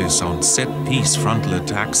emphasis on set-piece frontal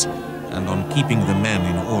attacks and on keeping the men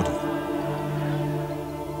in order.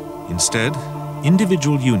 Instead,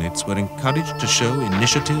 individual units were encouraged to show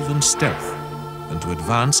initiative and stealth and to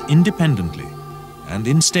advance independently and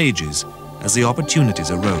in stages as the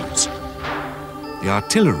opportunities arose. The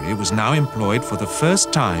artillery was now employed for the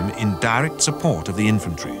first time in direct support of the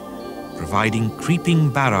infantry, providing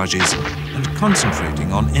creeping barrages and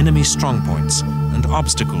concentrating on enemy strongpoints and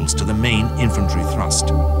obstacles to the main infantry thrust.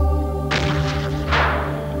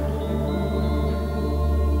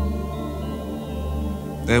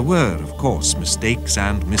 There were, of course, mistakes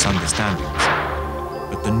and misunderstandings,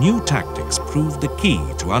 but the new tactics proved the key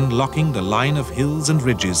to unlocking the line of hills and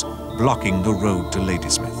ridges blocking the road to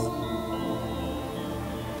Ladysmith.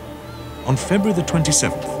 On February the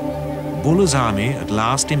 27th, Buller's army at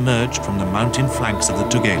last emerged from the mountain flanks of the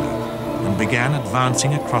Tugela and began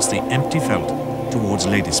advancing across the empty veldt towards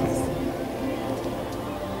Ladysmith.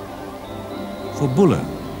 For Buller,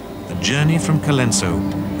 the journey from Colenso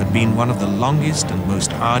had been one of the longest and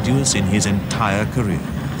most arduous in his entire career,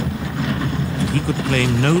 and he could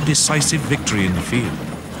claim no decisive victory in the field.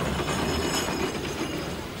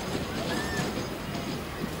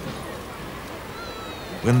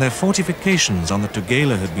 When their fortifications on the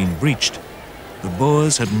Tugela had been breached, the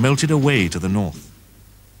Boers had melted away to the north.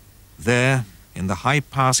 There, in the high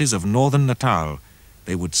passes of northern Natal,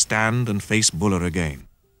 they would stand and face Buller again.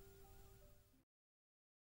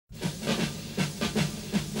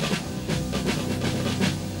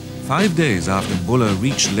 Five days after Buller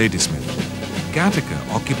reached Ladysmith, Gattaca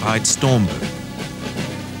occupied Stormberg.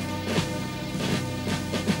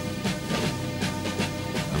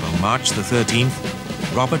 And on March the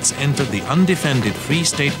 13th, Roberts entered the undefended Free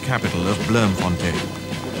State capital of Bloemfontein.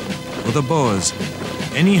 For the Boers,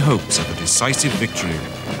 any hopes of a decisive victory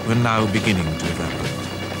were now beginning to evaporate.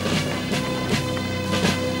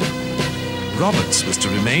 Roberts was to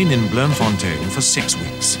remain in Bloemfontein for 6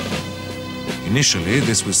 weeks. Initially,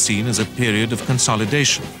 this was seen as a period of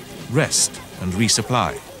consolidation, rest, and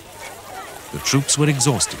resupply. The troops were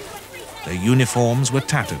exhausted, their uniforms were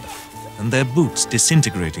tattered and their boots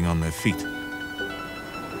disintegrating on their feet.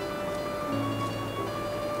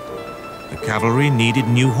 The cavalry needed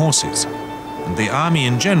new horses, and the army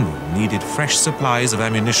in general needed fresh supplies of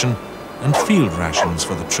ammunition and field rations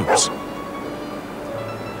for the troops.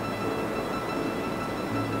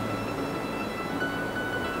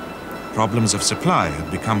 Problems of supply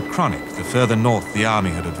had become chronic the further north the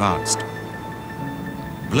army had advanced.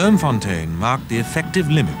 Bloemfontein marked the effective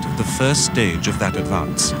limit of the first stage of that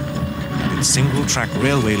advance, and its single-track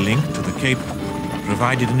railway link to the Cape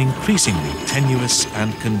provided an increasingly tenuous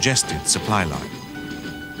and congested supply line.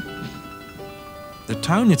 The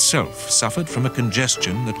town itself suffered from a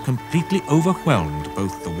congestion that completely overwhelmed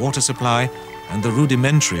both the water supply and the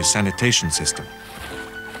rudimentary sanitation system.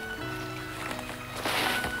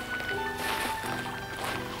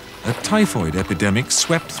 A typhoid epidemic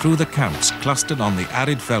swept through the camps clustered on the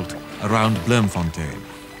arid veldt around Bloemfontein.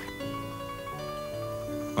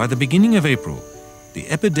 By the beginning of April, the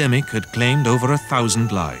epidemic had claimed over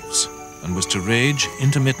 1,000 lives and was to rage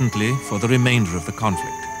intermittently for the remainder of the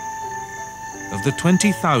conflict. Of the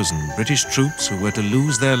 20,000 British troops who were to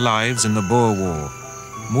lose their lives in the Boer War,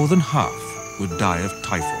 more than half would die of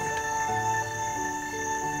typhoid.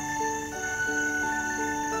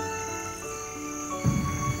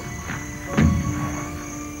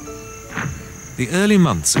 The early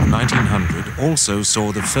months of 1900 also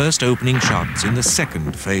saw the first opening shots in the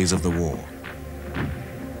second phase of the war.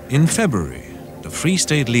 In February, the Free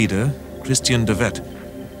State leader, Christian de Wet,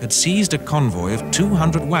 had seized a convoy of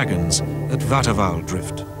 200 wagons at Waterval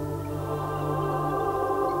Drift.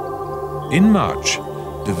 In March,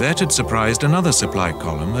 de Wet had surprised another supply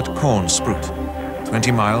column at Kornsproet,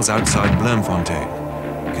 20 miles outside Bloemfontein,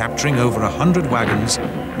 capturing over 100 wagons,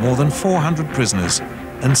 more than 400 prisoners,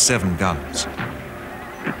 and 7 guns.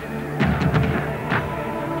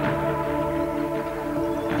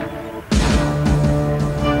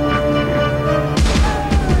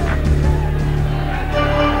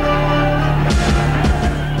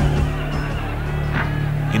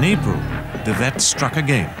 In April, de Wet struck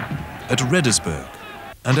again, at Reddersburg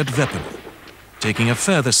and at Weppenen, taking a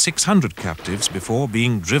further 600 captives before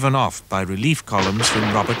being driven off by relief columns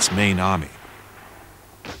from Robert's main army.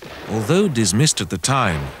 Although dismissed at the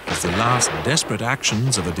time as the last desperate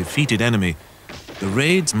actions of a defeated enemy, the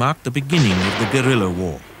raids marked the beginning of the guerrilla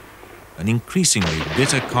war, an increasingly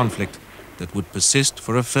bitter conflict that would persist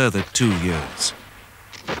for a further 2 years.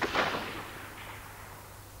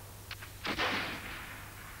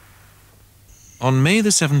 On May the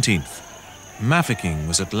 17th, Mafeking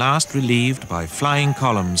was at last relieved by flying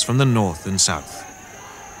columns from the north and south.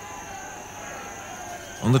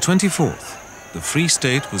 On the 24th, the Free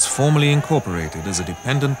State was formally incorporated as a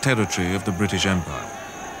dependent territory of the British Empire.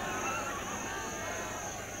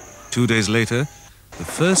 2 days later, the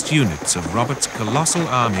first units of Robert's colossal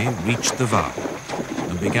army reached the Vaal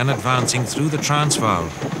and began advancing through the Transvaal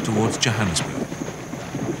towards Johannesburg.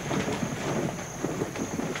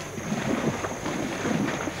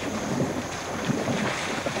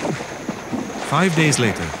 Five days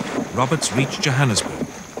later, Roberts reached Johannesburg,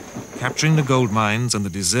 capturing the gold mines and the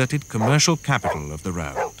deserted commercial capital of the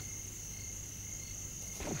Round.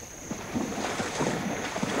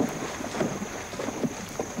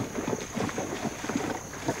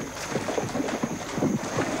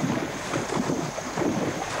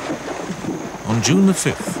 On June the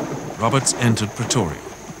 5th, Roberts entered Pretoria.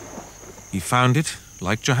 He found it,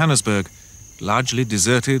 like Johannesburg, largely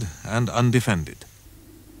deserted and undefended.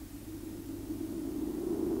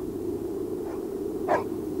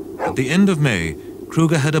 At the end of May,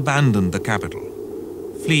 Kruger had abandoned the capital,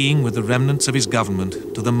 fleeing with the remnants of his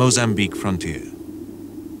government to the Mozambique frontier.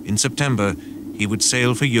 In September, he would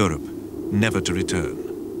sail for Europe, never to return.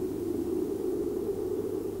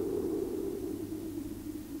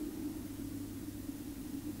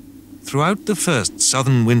 Throughout the first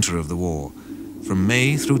southern winter of the war, from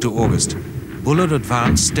May through to August, Buller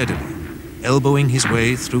advanced steadily, elbowing his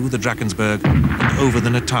way through the Drakensberg and over the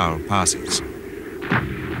Natal passes.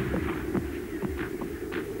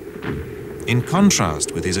 In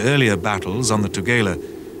contrast with his earlier battles on the Tugela,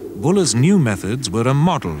 Buller's new methods were a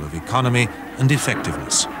model of economy and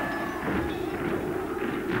effectiveness.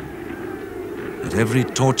 At every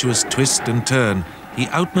tortuous twist and turn, he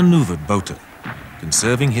outmaneuvered Botha,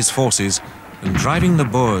 conserving his forces and driving the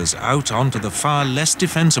Boers out onto the far less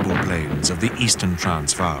defensible plains of the eastern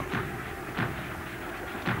Transvaal.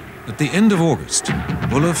 At the end of August,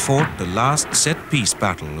 Buller fought the last set-piece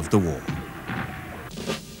battle of the war.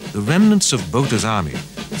 The remnants of Botha's army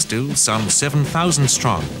still some 7,000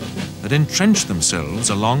 strong, had entrenched themselves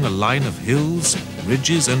along a line of hills,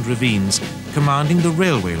 ridges and ravines commanding the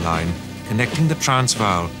railway line connecting the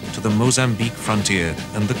Transvaal to the Mozambique frontier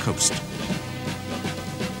and the coast.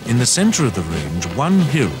 In the center of the range, one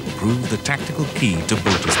hill proved the tactical key to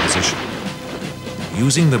Botha's position.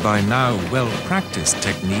 Using the by now well-practiced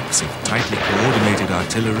techniques of tightly coordinated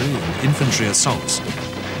artillery and infantry assaults,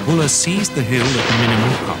 Buller seized the hill at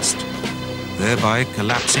minimum cost, thereby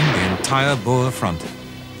collapsing the entire Boer front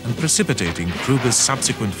and precipitating Kruger's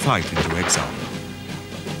subsequent flight into exile.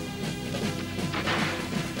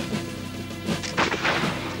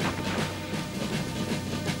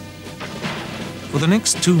 For the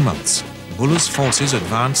next 2 months, Buller's forces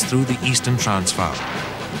advanced through the eastern Transvaal,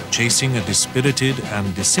 chasing a dispirited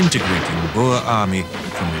and disintegrating Boer army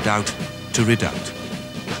from redoubt to redoubt.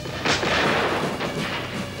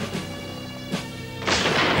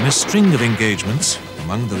 In a string of engagements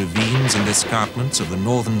among the ravines and escarpments of the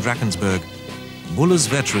northern Drakensberg, Buller's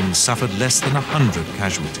veterans suffered less than 100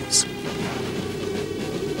 casualties.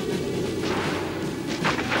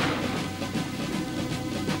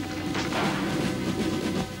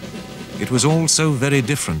 It was all so very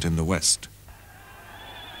different in the West.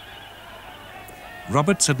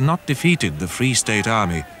 Roberts had not defeated the Free State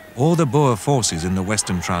Army or the Boer forces in the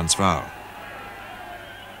Western Transvaal.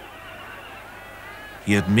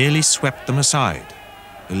 He had merely swept them aside,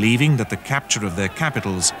 believing that the capture of their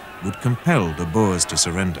capitals would compel the Boers to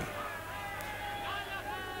surrender.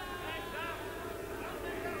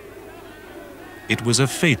 It was a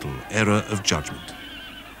fatal error of judgment.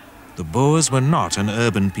 The Boers were not an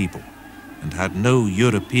urban people and had no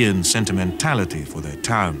European sentimentality for their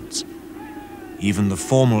towns. Even the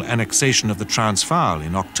formal annexation of the Transvaal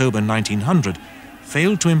in October 1900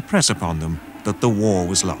 failed to impress upon them that the war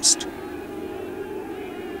was lost.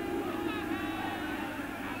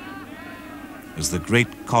 As the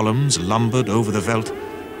great columns lumbered over the veldt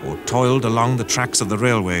or toiled along the tracks of the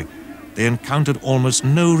railway, they encountered almost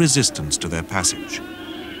no resistance to their passage.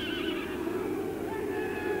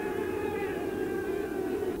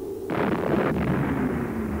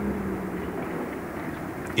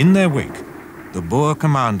 In their wake, the Boer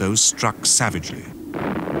commandos struck savagely,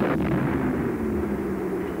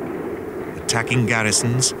 attacking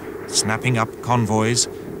garrisons, snapping up convoys,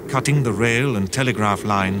 cutting the rail and telegraph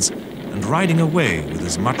lines, and riding away with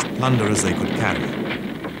as much plunder as they could carry.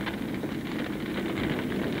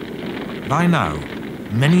 By now,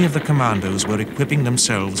 many of the commandos were equipping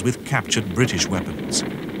themselves with captured British weapons.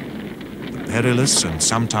 The perilous and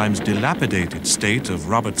sometimes dilapidated state of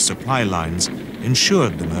Roberts' supply lines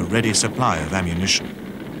ensured them a ready supply of ammunition.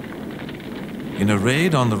 In a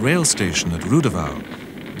raid on the rail station at Roodewaal,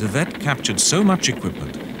 de Wet captured so much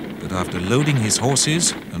equipment that after loading his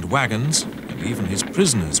horses and wagons, and even his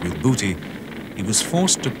prisoners with booty, he was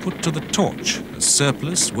forced to put to the torch a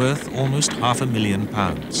surplus worth almost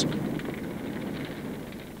 £500,000.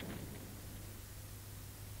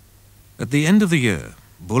 At the end of the year,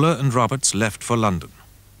 Buller and Roberts left for London.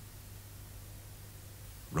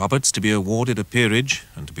 Roberts to be awarded a peerage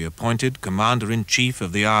and to be appointed Commander-in-Chief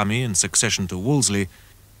of the Army in succession to Wolseley.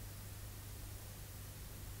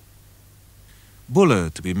 Buller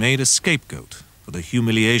to be made a scapegoat for the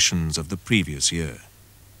humiliations of the previous year.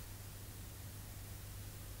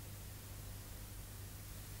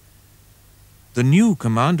 The new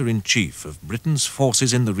Commander-in-Chief of Britain's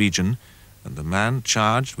forces in the region and the man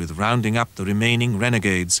charged with rounding up the remaining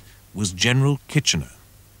renegades was General Kitchener.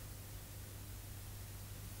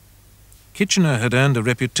 Kitchener had earned a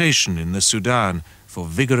reputation in the Sudan for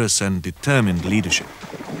vigorous and determined leadership.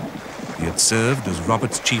 He had served as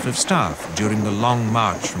Roberts' Chief of Staff during the long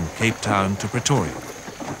march from Cape Town to Pretoria.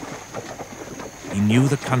 He knew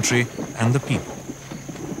the country and the people.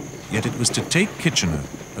 Yet it was to take Kitchener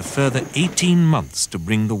a further 18 months to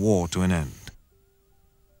bring the war to an end.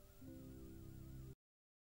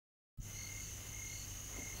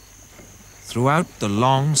 Throughout the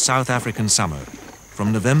long South African summer,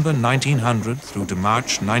 from November 1900 through to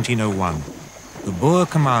March 1901, the Boer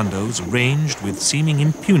commandos ranged with seeming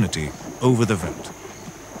impunity over the veldt.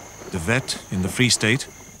 De Wet in the Free State,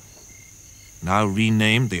 now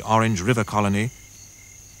renamed the Orange River Colony,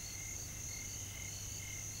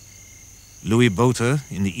 Louis Botha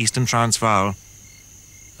in the Eastern Transvaal,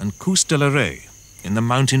 and Koos de la Rey in the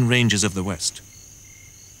mountain ranges of the West.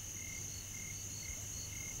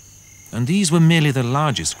 And these were merely the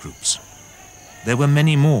largest groups. There were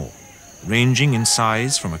many more, ranging in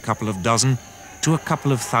size from a couple of dozen to a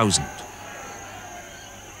couple of thousand.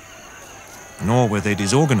 Nor were they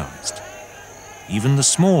disorganized. Even the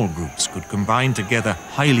small groups could combine together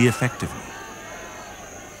highly effectively.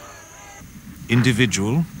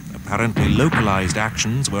 Individual, apparently localized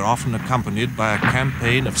actions were often accompanied by a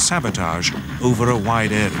campaign of sabotage over a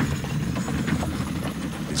wide area,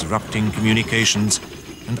 disrupting communications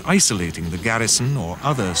and isolating the garrison or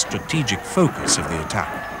other strategic focus of the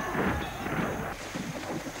attack.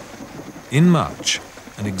 In March,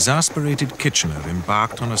 an exasperated Kitchener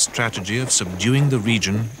embarked on a strategy of subduing the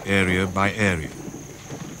region area by area.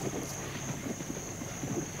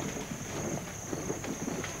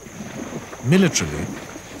 Militarily,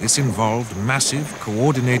 this involved massive,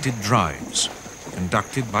 coordinated drives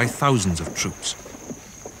conducted by thousands of troops.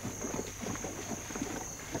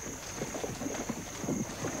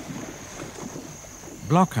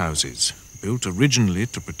 Blockhouses, built originally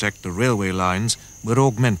to protect the railway lines, were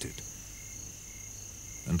augmented,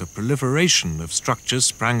 and a proliferation of structures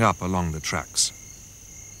sprang up along the tracks.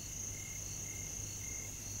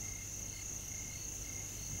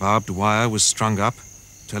 Barbed wire was strung up,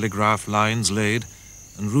 telegraph lines laid,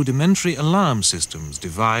 and rudimentary alarm systems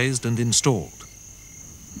devised and installed.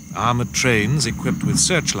 Armored trains equipped with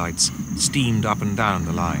searchlights steamed up and down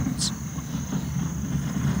the lines.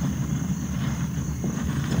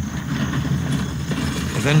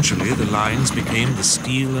 Eventually, the lines became the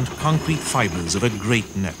steel and concrete fibers of a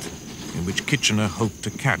great net in which Kitchener hoped to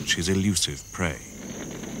catch his elusive prey.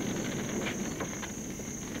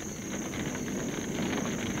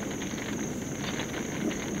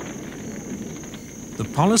 The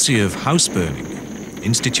policy of house burning,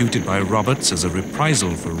 instituted by Roberts as a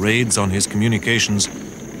reprisal for raids on his communications,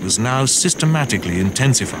 was now systematically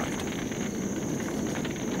intensified.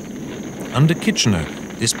 Under Kitchener,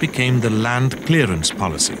 this became the land clearance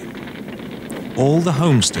policy. All the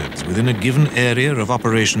homesteads within a given area of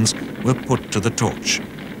operations were put to the torch,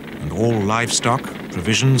 and all livestock,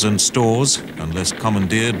 provisions and stores, unless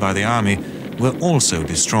commandeered by the army, were also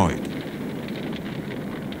destroyed.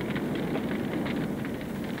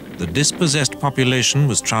 The dispossessed population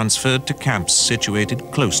was transferred to camps situated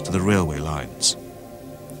close to the railway lines.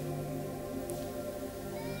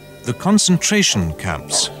 The concentration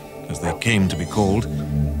camps, as they came to be called,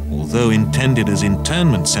 although intended as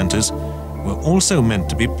internment centers, were also meant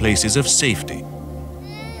to be places of safety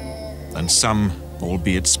and some,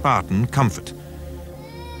 albeit Spartan, comfort.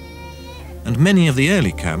 And many of the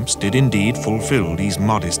early camps did indeed fulfill these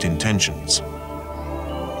modest intentions.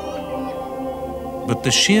 But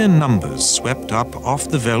the sheer numbers swept up off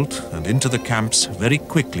the veldt and into the camps very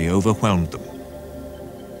quickly overwhelmed them.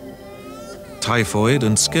 Typhoid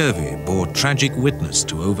and scurvy bore tragic witness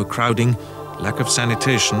to overcrowding, lack of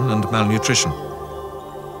sanitation and malnutrition.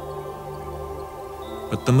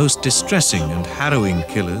 But the most distressing and harrowing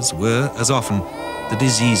killers were, as often, the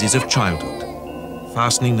diseases of childhood,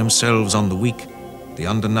 fastening themselves on the weak, the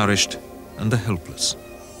undernourished and the helpless.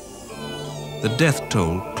 The death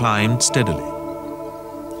toll climbed steadily.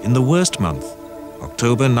 In the worst month,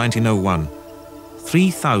 October 1901,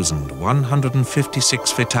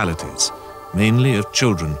 3,156 fatalities, mainly of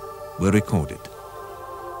children, were recorded.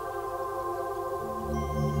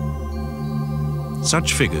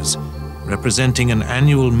 Such figures, representing an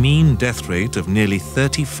annual mean death rate of nearly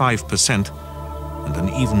 35% and an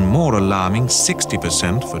even more alarming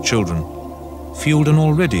 60% for children, fueled an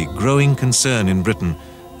already growing concern in Britain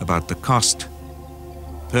about the cost,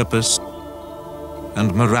 purpose,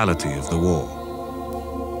 and morality of the war.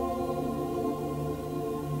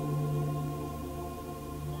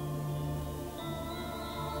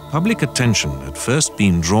 Public attention had first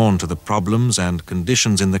been drawn to the problems and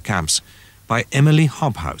conditions in the camps by Emily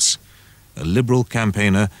Hobhouse, a Liberal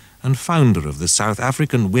campaigner and founder of the South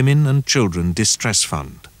African Women and Children Distress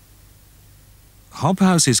Fund.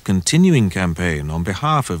 Hobhouse's continuing campaign on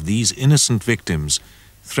behalf of these innocent victims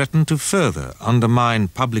threatened to further undermine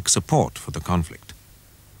public support for the conflict.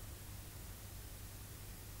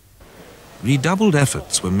 Redoubled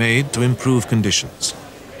efforts were made to improve conditions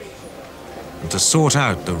and to sort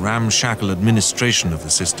out the ramshackle administration of the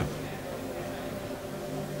system.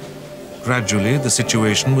 Gradually, the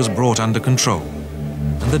situation was brought under control,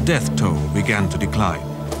 and the death toll began to decline.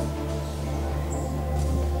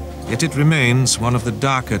 Yet it remains one of the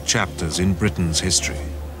darker chapters in Britain's history.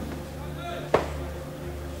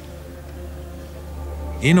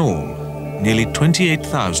 In all, nearly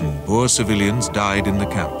 28,000 Boer civilians died in the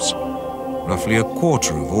camps, roughly a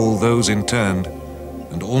quarter of all those interned,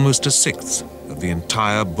 and almost a sixth of the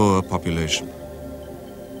entire Boer population.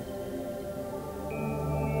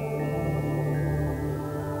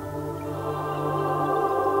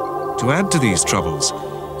 To add to these troubles,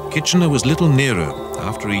 Kitchener was little nearer,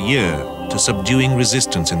 after a year, to subduing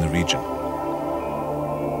resistance in the region.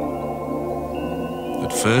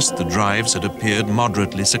 At first, the drives had appeared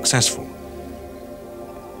moderately successful,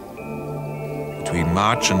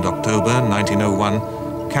 March and October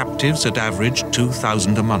 1901, captives had averaged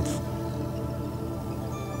 2,000 a month.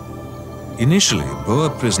 Initially, Boer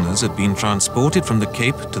prisoners had been transported from the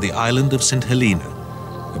Cape to the island of St. Helena,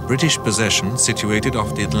 a British possession situated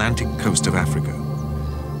off the Atlantic coast of Africa.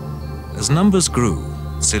 As numbers grew,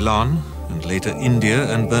 Ceylon, and later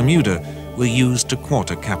India and Bermuda, were used to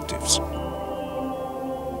quarter captives.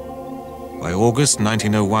 By August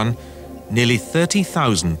 1901, nearly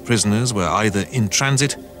 30,000 prisoners were either in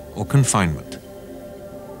transit or confinement.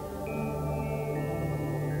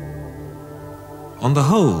 On the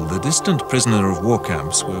whole, the distant prisoner of war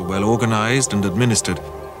camps were well organized and administered,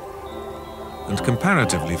 and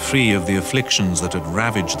comparatively free of the afflictions that had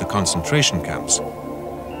ravaged the concentration camps.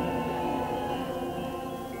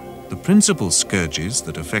 The principal scourges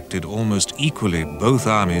that affected almost equally both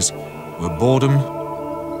armies were boredom,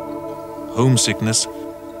 homesickness,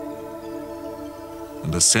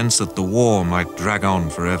 and a sense that the war might drag on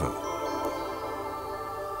forever.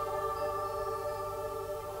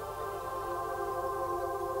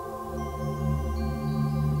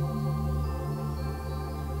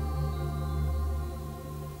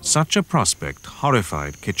 Such a prospect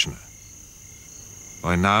horrified Kitchener.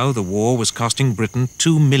 By now, the war was costing Britain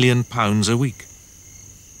 £2 million a week.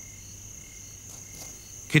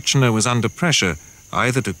 Kitchener was under pressure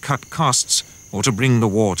either to cut costs or to bring the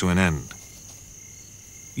war to an end.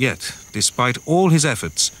 Yet, despite all his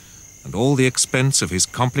efforts and all the expense of his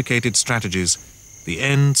complicated strategies, the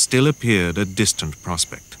end still appeared a distant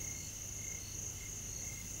prospect.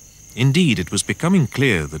 Indeed, it was becoming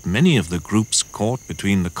clear that many of the groups caught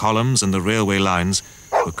between the columns and the railway lines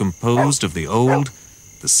were composed of the old,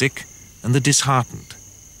 the sick, and the disheartened.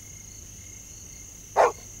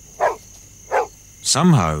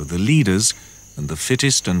 Somehow, the leaders and the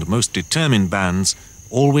fittest and most determined bands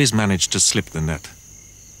always managed to slip the net.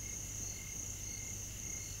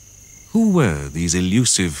 Who were these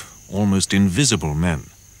elusive, almost invisible men?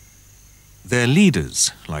 Their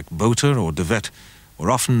leaders, like Botha or De Wet,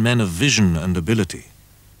 were often men of vision and ability.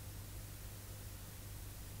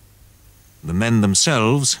 The men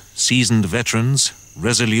themselves, seasoned veterans,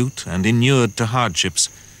 resolute and inured to hardships,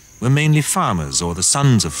 were mainly farmers or the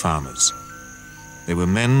sons of farmers. They were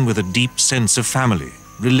men with a deep sense of family,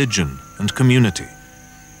 religion and community,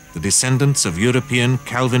 the descendants of European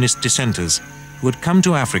Calvinist dissenters who had come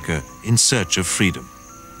to Africa in search of freedom.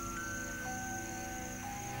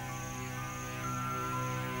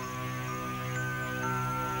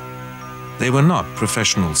 They were not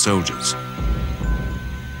professional soldiers.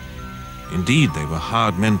 Indeed, they were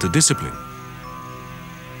hard men to discipline.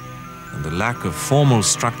 And the lack of formal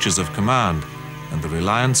structures of command and the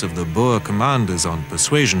reliance of the Boer commanders on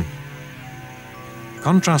persuasion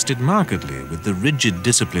contrasted markedly with the rigid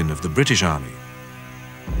discipline of the British army.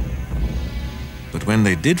 But when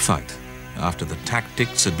they did fight, after the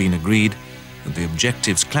tactics had been agreed and the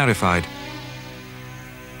objectives clarified,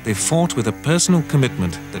 they fought with a personal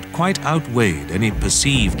commitment that quite outweighed any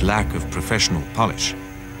perceived lack of professional polish.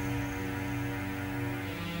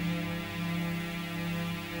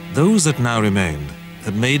 Those that now remained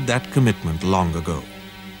had made that commitment long ago.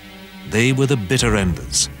 They were the bitter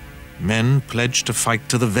enders, men pledged to fight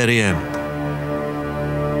to the very end,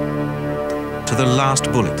 to the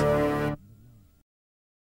last bullet.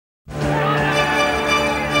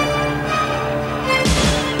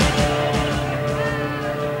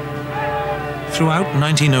 Throughout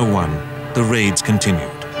 1901, the raids continued.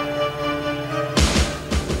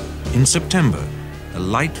 In September, a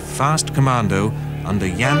light, fast commando under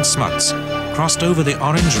Jan Smuts crossed over the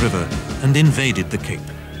Orange River and invaded the Cape,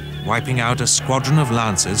 wiping out a squadron of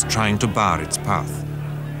lancers trying to bar its path.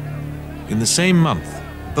 In the same month,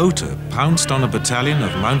 Botha pounced on a battalion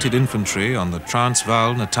of mounted infantry on the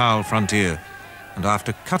Transvaal-Natal frontier, and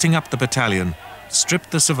after cutting up the battalion,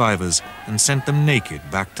 stripped the survivors and sent them naked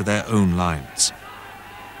back to their own lines.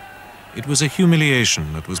 It was a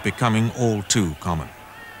humiliation that was becoming all too common.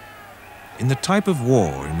 In the type of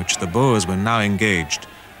war in which the Boers were now engaged,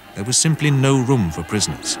 there was simply no room for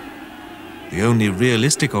prisoners. The only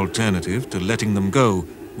realistic alternative to letting them go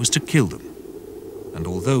was to kill them. And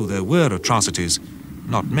although there were atrocities,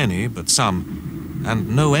 not many, but some,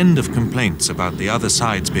 and no end of complaints about the other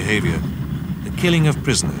side's behavior, the killing of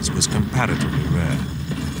prisoners was comparatively rare.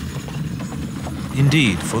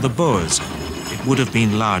 Indeed, for the Boers, it would have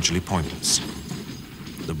been largely pointless.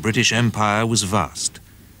 The British Empire was vast,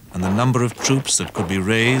 and the number of troops that could be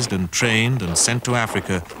raised and trained and sent to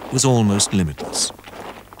Africa was almost limitless.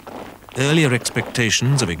 Earlier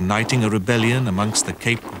expectations of igniting a rebellion amongst the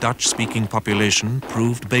Cape Dutch-speaking population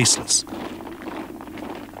proved baseless,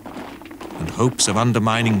 and hopes of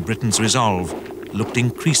undermining Britain's resolve looked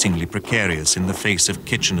increasingly precarious in the face of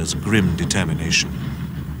Kitchener's grim determination.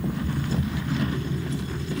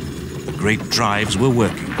 The great drives were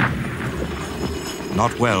working.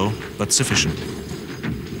 Not well, but sufficiently.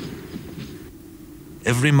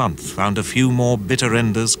 Every month found a few more bitter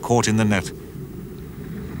enders caught in the net.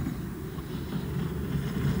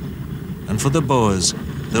 And for the Boers,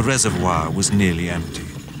 the reservoir was nearly empty.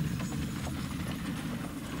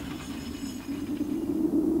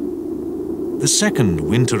 The second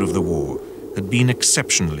winter of the war had been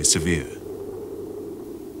exceptionally severe.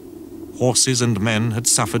 Horses and men had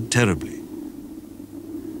suffered terribly.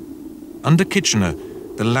 Under Kitchener,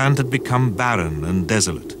 the land had become barren and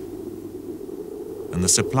desolate, and the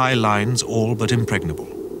supply lines all but impregnable.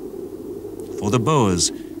 For the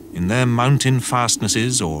Boers, in their mountain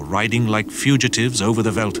fastnesses or riding like fugitives over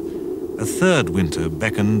the veldt, a third winter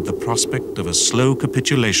beckoned the prospect of a slow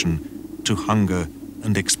capitulation to hunger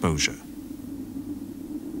and exposure.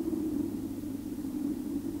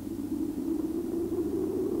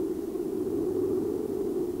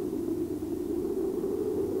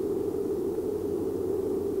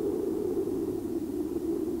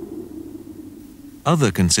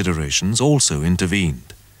 Other considerations also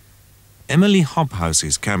intervened. Emily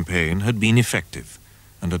Hobhouse's campaign had been effective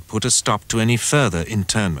and had put a stop to any further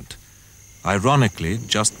internment, ironically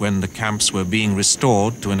just when the camps were being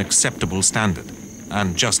restored to an acceptable standard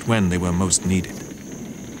and just when they were most needed.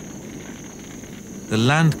 The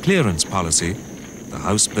land clearance policy, the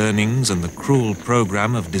house burnings and the cruel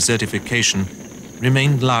program of desertification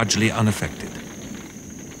remained largely unaffected.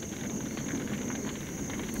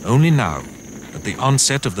 Only now, at the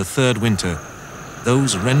onset of the third winter,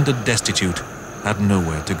 those rendered destitute had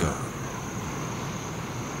nowhere to go.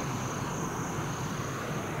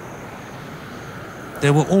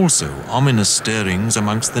 There were also ominous stirrings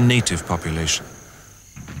amongst the native population.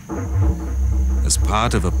 As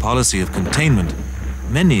part of a policy of containment,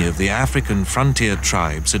 many of the African frontier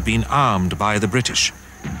tribes had been armed by the British,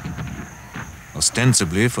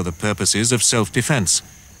 ostensibly for the purposes of self-defense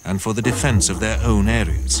and for the defense of their own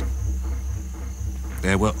areas.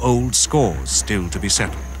 There were old scores still to be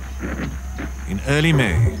settled. In early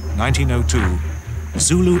May 1902,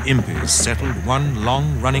 Zulu impis settled one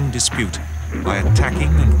long-running dispute by attacking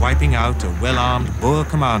and wiping out a well-armed Boer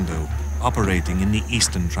commando operating in the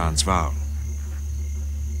eastern Transvaal.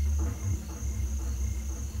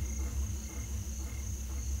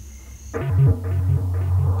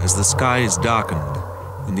 As the skies darkened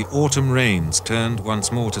and the autumn rains turned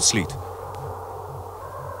once more to sleet,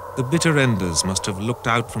 the bitter enders must have looked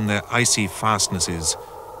out from their icy fastnesses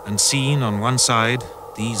and seen on one side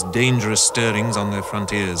these dangerous stirrings on their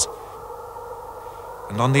frontiers,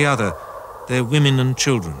 and on the other their women and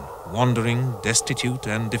children wandering destitute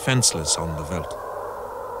and defenseless on the veldt.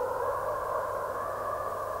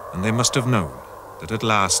 And they must have known that at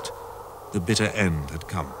last the bitter end had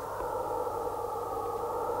come.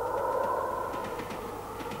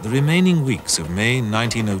 The remaining weeks of May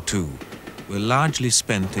 1902 were largely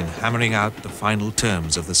spent in hammering out the final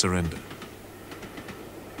terms of the surrender.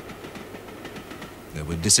 There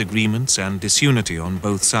were disagreements and disunity on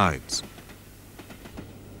both sides.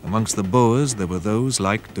 Amongst the Boers there were those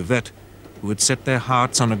like de Wet who had set their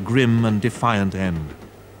hearts on a grim and defiant end,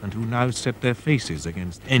 and who now set their faces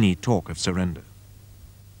against any talk of surrender.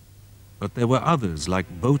 But there were others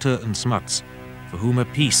like Botha and Smuts, for whom a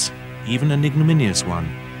peace, even an ignominious one,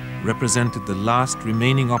 represented the last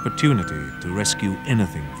remaining opportunity to rescue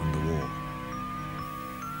anything from the war.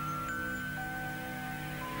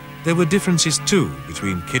 There were differences too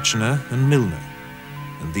between Kitchener and Milner,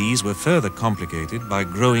 and these were further complicated by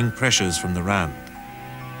growing pressures from the Rand.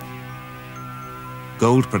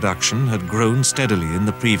 Gold production had grown steadily in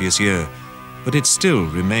the previous year, but it still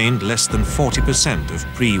remained less than 40% of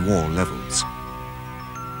pre-war levels.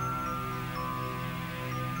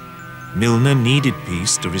 Milner needed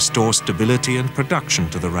peace to restore stability and production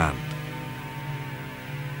to the Rand.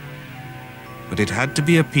 But it had to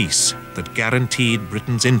be a peace that guaranteed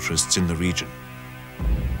Britain's interests in the region.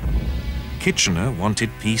 Kitchener wanted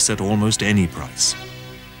peace at almost any price.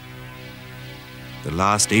 The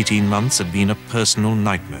last 18 months had been a personal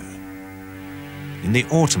nightmare. In the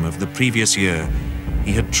autumn of the previous year,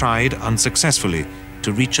 he had tried unsuccessfully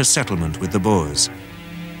to reach a settlement with the Boers,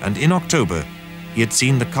 and in October, he had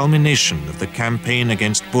seen the culmination of the campaign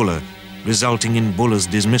against Buller, resulting in Buller's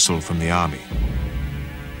dismissal from the army.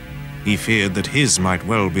 He feared that his might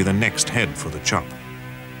well be the next head for the chop.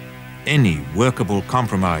 Any workable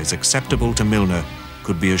compromise acceptable to Milner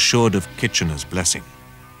could be assured of Kitchener's blessing.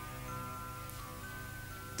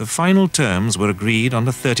 The final terms were agreed on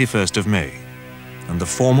the 31st of May, and the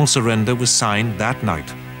formal surrender was signed that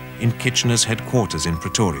night in Kitchener's headquarters in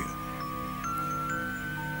Pretoria.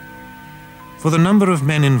 For the number of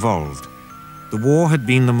men involved, the war had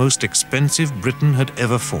been the most expensive Britain had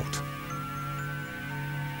ever fought.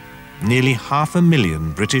 Nearly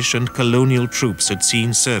 500,000 British and colonial troops had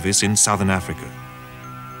seen service in Southern Africa.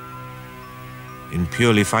 In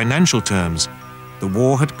purely financial terms, the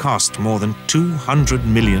war had cost more than £200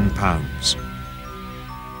 million.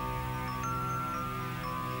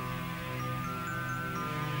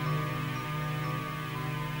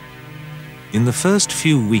 In the first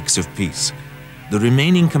few weeks of peace, the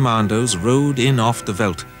remaining commandos rode in off the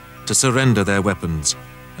veldt to surrender their weapons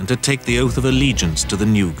and to take the oath of allegiance to the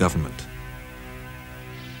new government.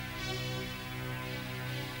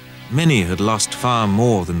 Many had lost far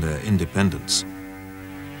more than their independence.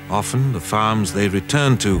 Often the farms they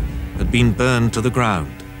returned to had been burned to the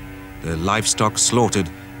ground, their livestock slaughtered,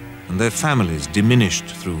 and their families diminished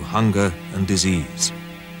through hunger and disease.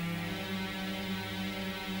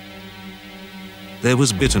 There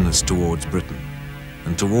was bitterness towards Britain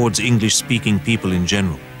and towards English-speaking people in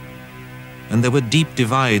general, and there were deep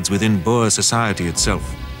divides within Boer society itself.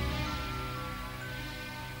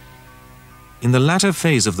 In the latter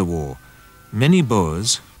phase of the war, many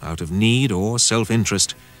Boers, out of need or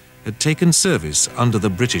self-interest, had taken service under the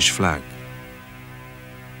British flag.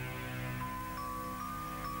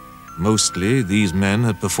 Mostly, these men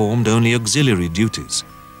had performed only auxiliary duties,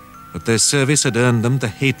 but their service had earned them the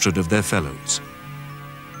hatred of their fellows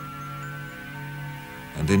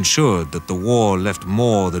and ensured that the war left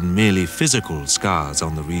more than merely physical scars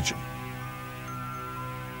on the region.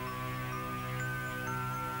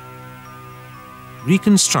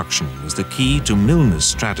 Reconstruction was the key to Milner's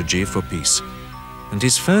strategy for peace, and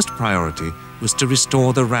his first priority was to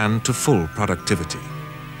restore the Rand to full productivity.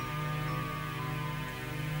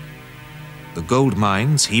 The gold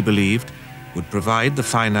mines, he believed, would provide the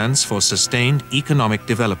finance for sustained economic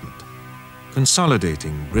development,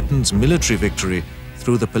 consolidating Britain's military victory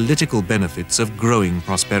through the political benefits of growing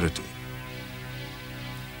prosperity.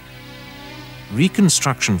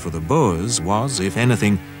 Reconstruction for the Boers was, if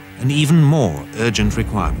anything, an even more urgent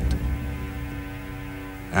requirement.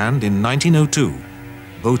 And in 1902,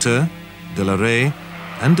 Botha, de la Rey,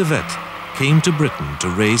 and de Wet came to Britain to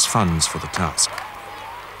raise funds for the task.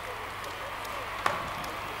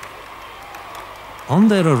 On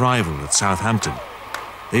their arrival at Southampton,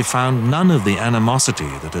 they found none of the animosity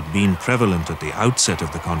that had been prevalent at the outset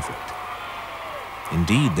of the conflict.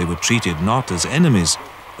 Indeed, they were treated not as enemies,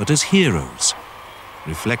 but as heroes,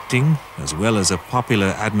 reflecting, as well as a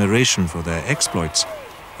popular admiration for their exploits,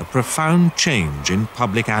 a profound change in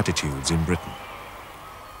public attitudes in Britain.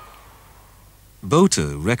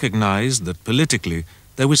 Botha recognized that politically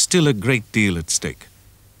there was still a great deal at stake,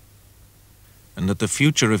 and that the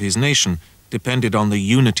future of his nation depended on the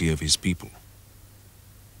unity of his people.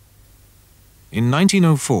 In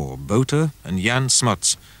 1904, Botha and Jan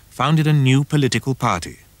Smuts founded a new political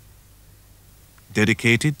party,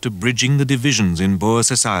 dedicated to bridging the divisions in Boer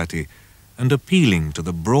society and appealing to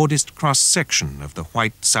the broadest cross-section of the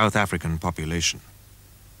white South African population.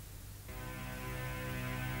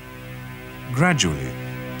 Gradually,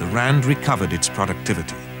 the Rand recovered its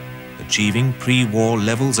productivity, achieving pre-war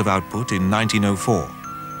levels of output in 1904.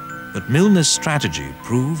 But Milner's strategy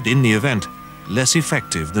proved, in the event, less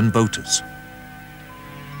effective than Botha's.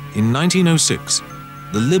 In 1906,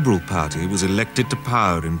 the Liberal Party was elected to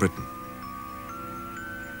power in Britain,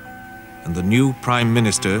 and the new Prime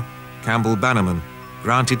Minister, Campbell Bannerman,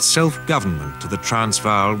 granted self-government to the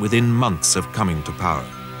Transvaal within months of coming to power.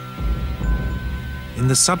 In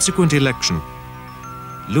the subsequent election,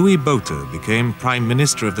 Louis Botha became Prime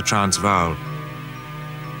Minister of the Transvaal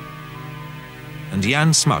and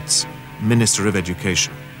Jan Smuts, Minister of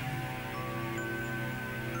Education.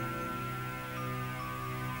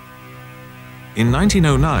 In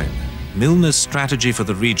 1909, Milner's strategy for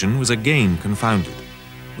the region was again confounded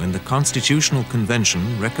when the Constitutional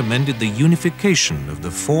Convention recommended the unification of the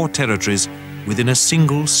 4 territories within a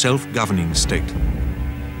single self-governing state.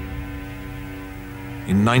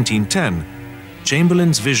 In 1910,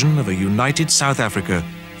 Chamberlain's vision of a united South Africa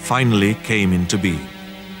finally came into being.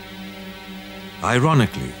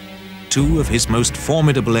 Ironically, 2 of his most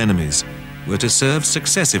formidable enemies were to serve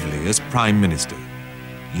successively as Prime Minister,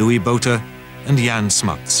 Louis Botha and Jan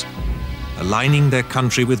Smuts, aligning their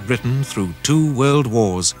country with Britain through 2 world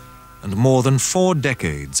wars and more than 4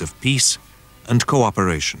 decades of peace and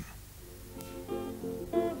cooperation.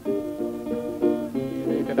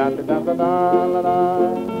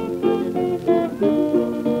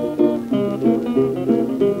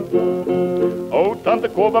 Oh, Tante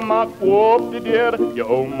kopen, maak op die deur. Je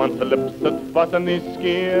oomans lip zit vast in die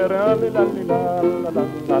skeer.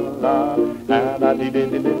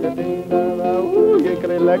 Oeh, je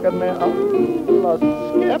krijgt lekker met alles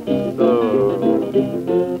schepsel.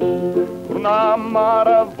 Groena maar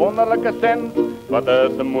een wonderlijke cent. Wat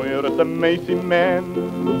is een mooie meisje mens.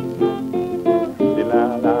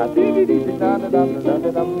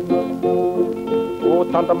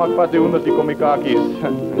 Oh, tante maakt vast die hoenders, die komikakies.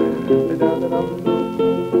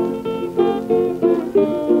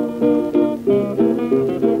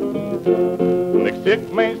 Ik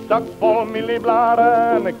zit mijn zak vol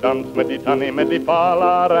millieblaren en ik dans met die tannie met die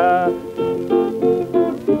palaren.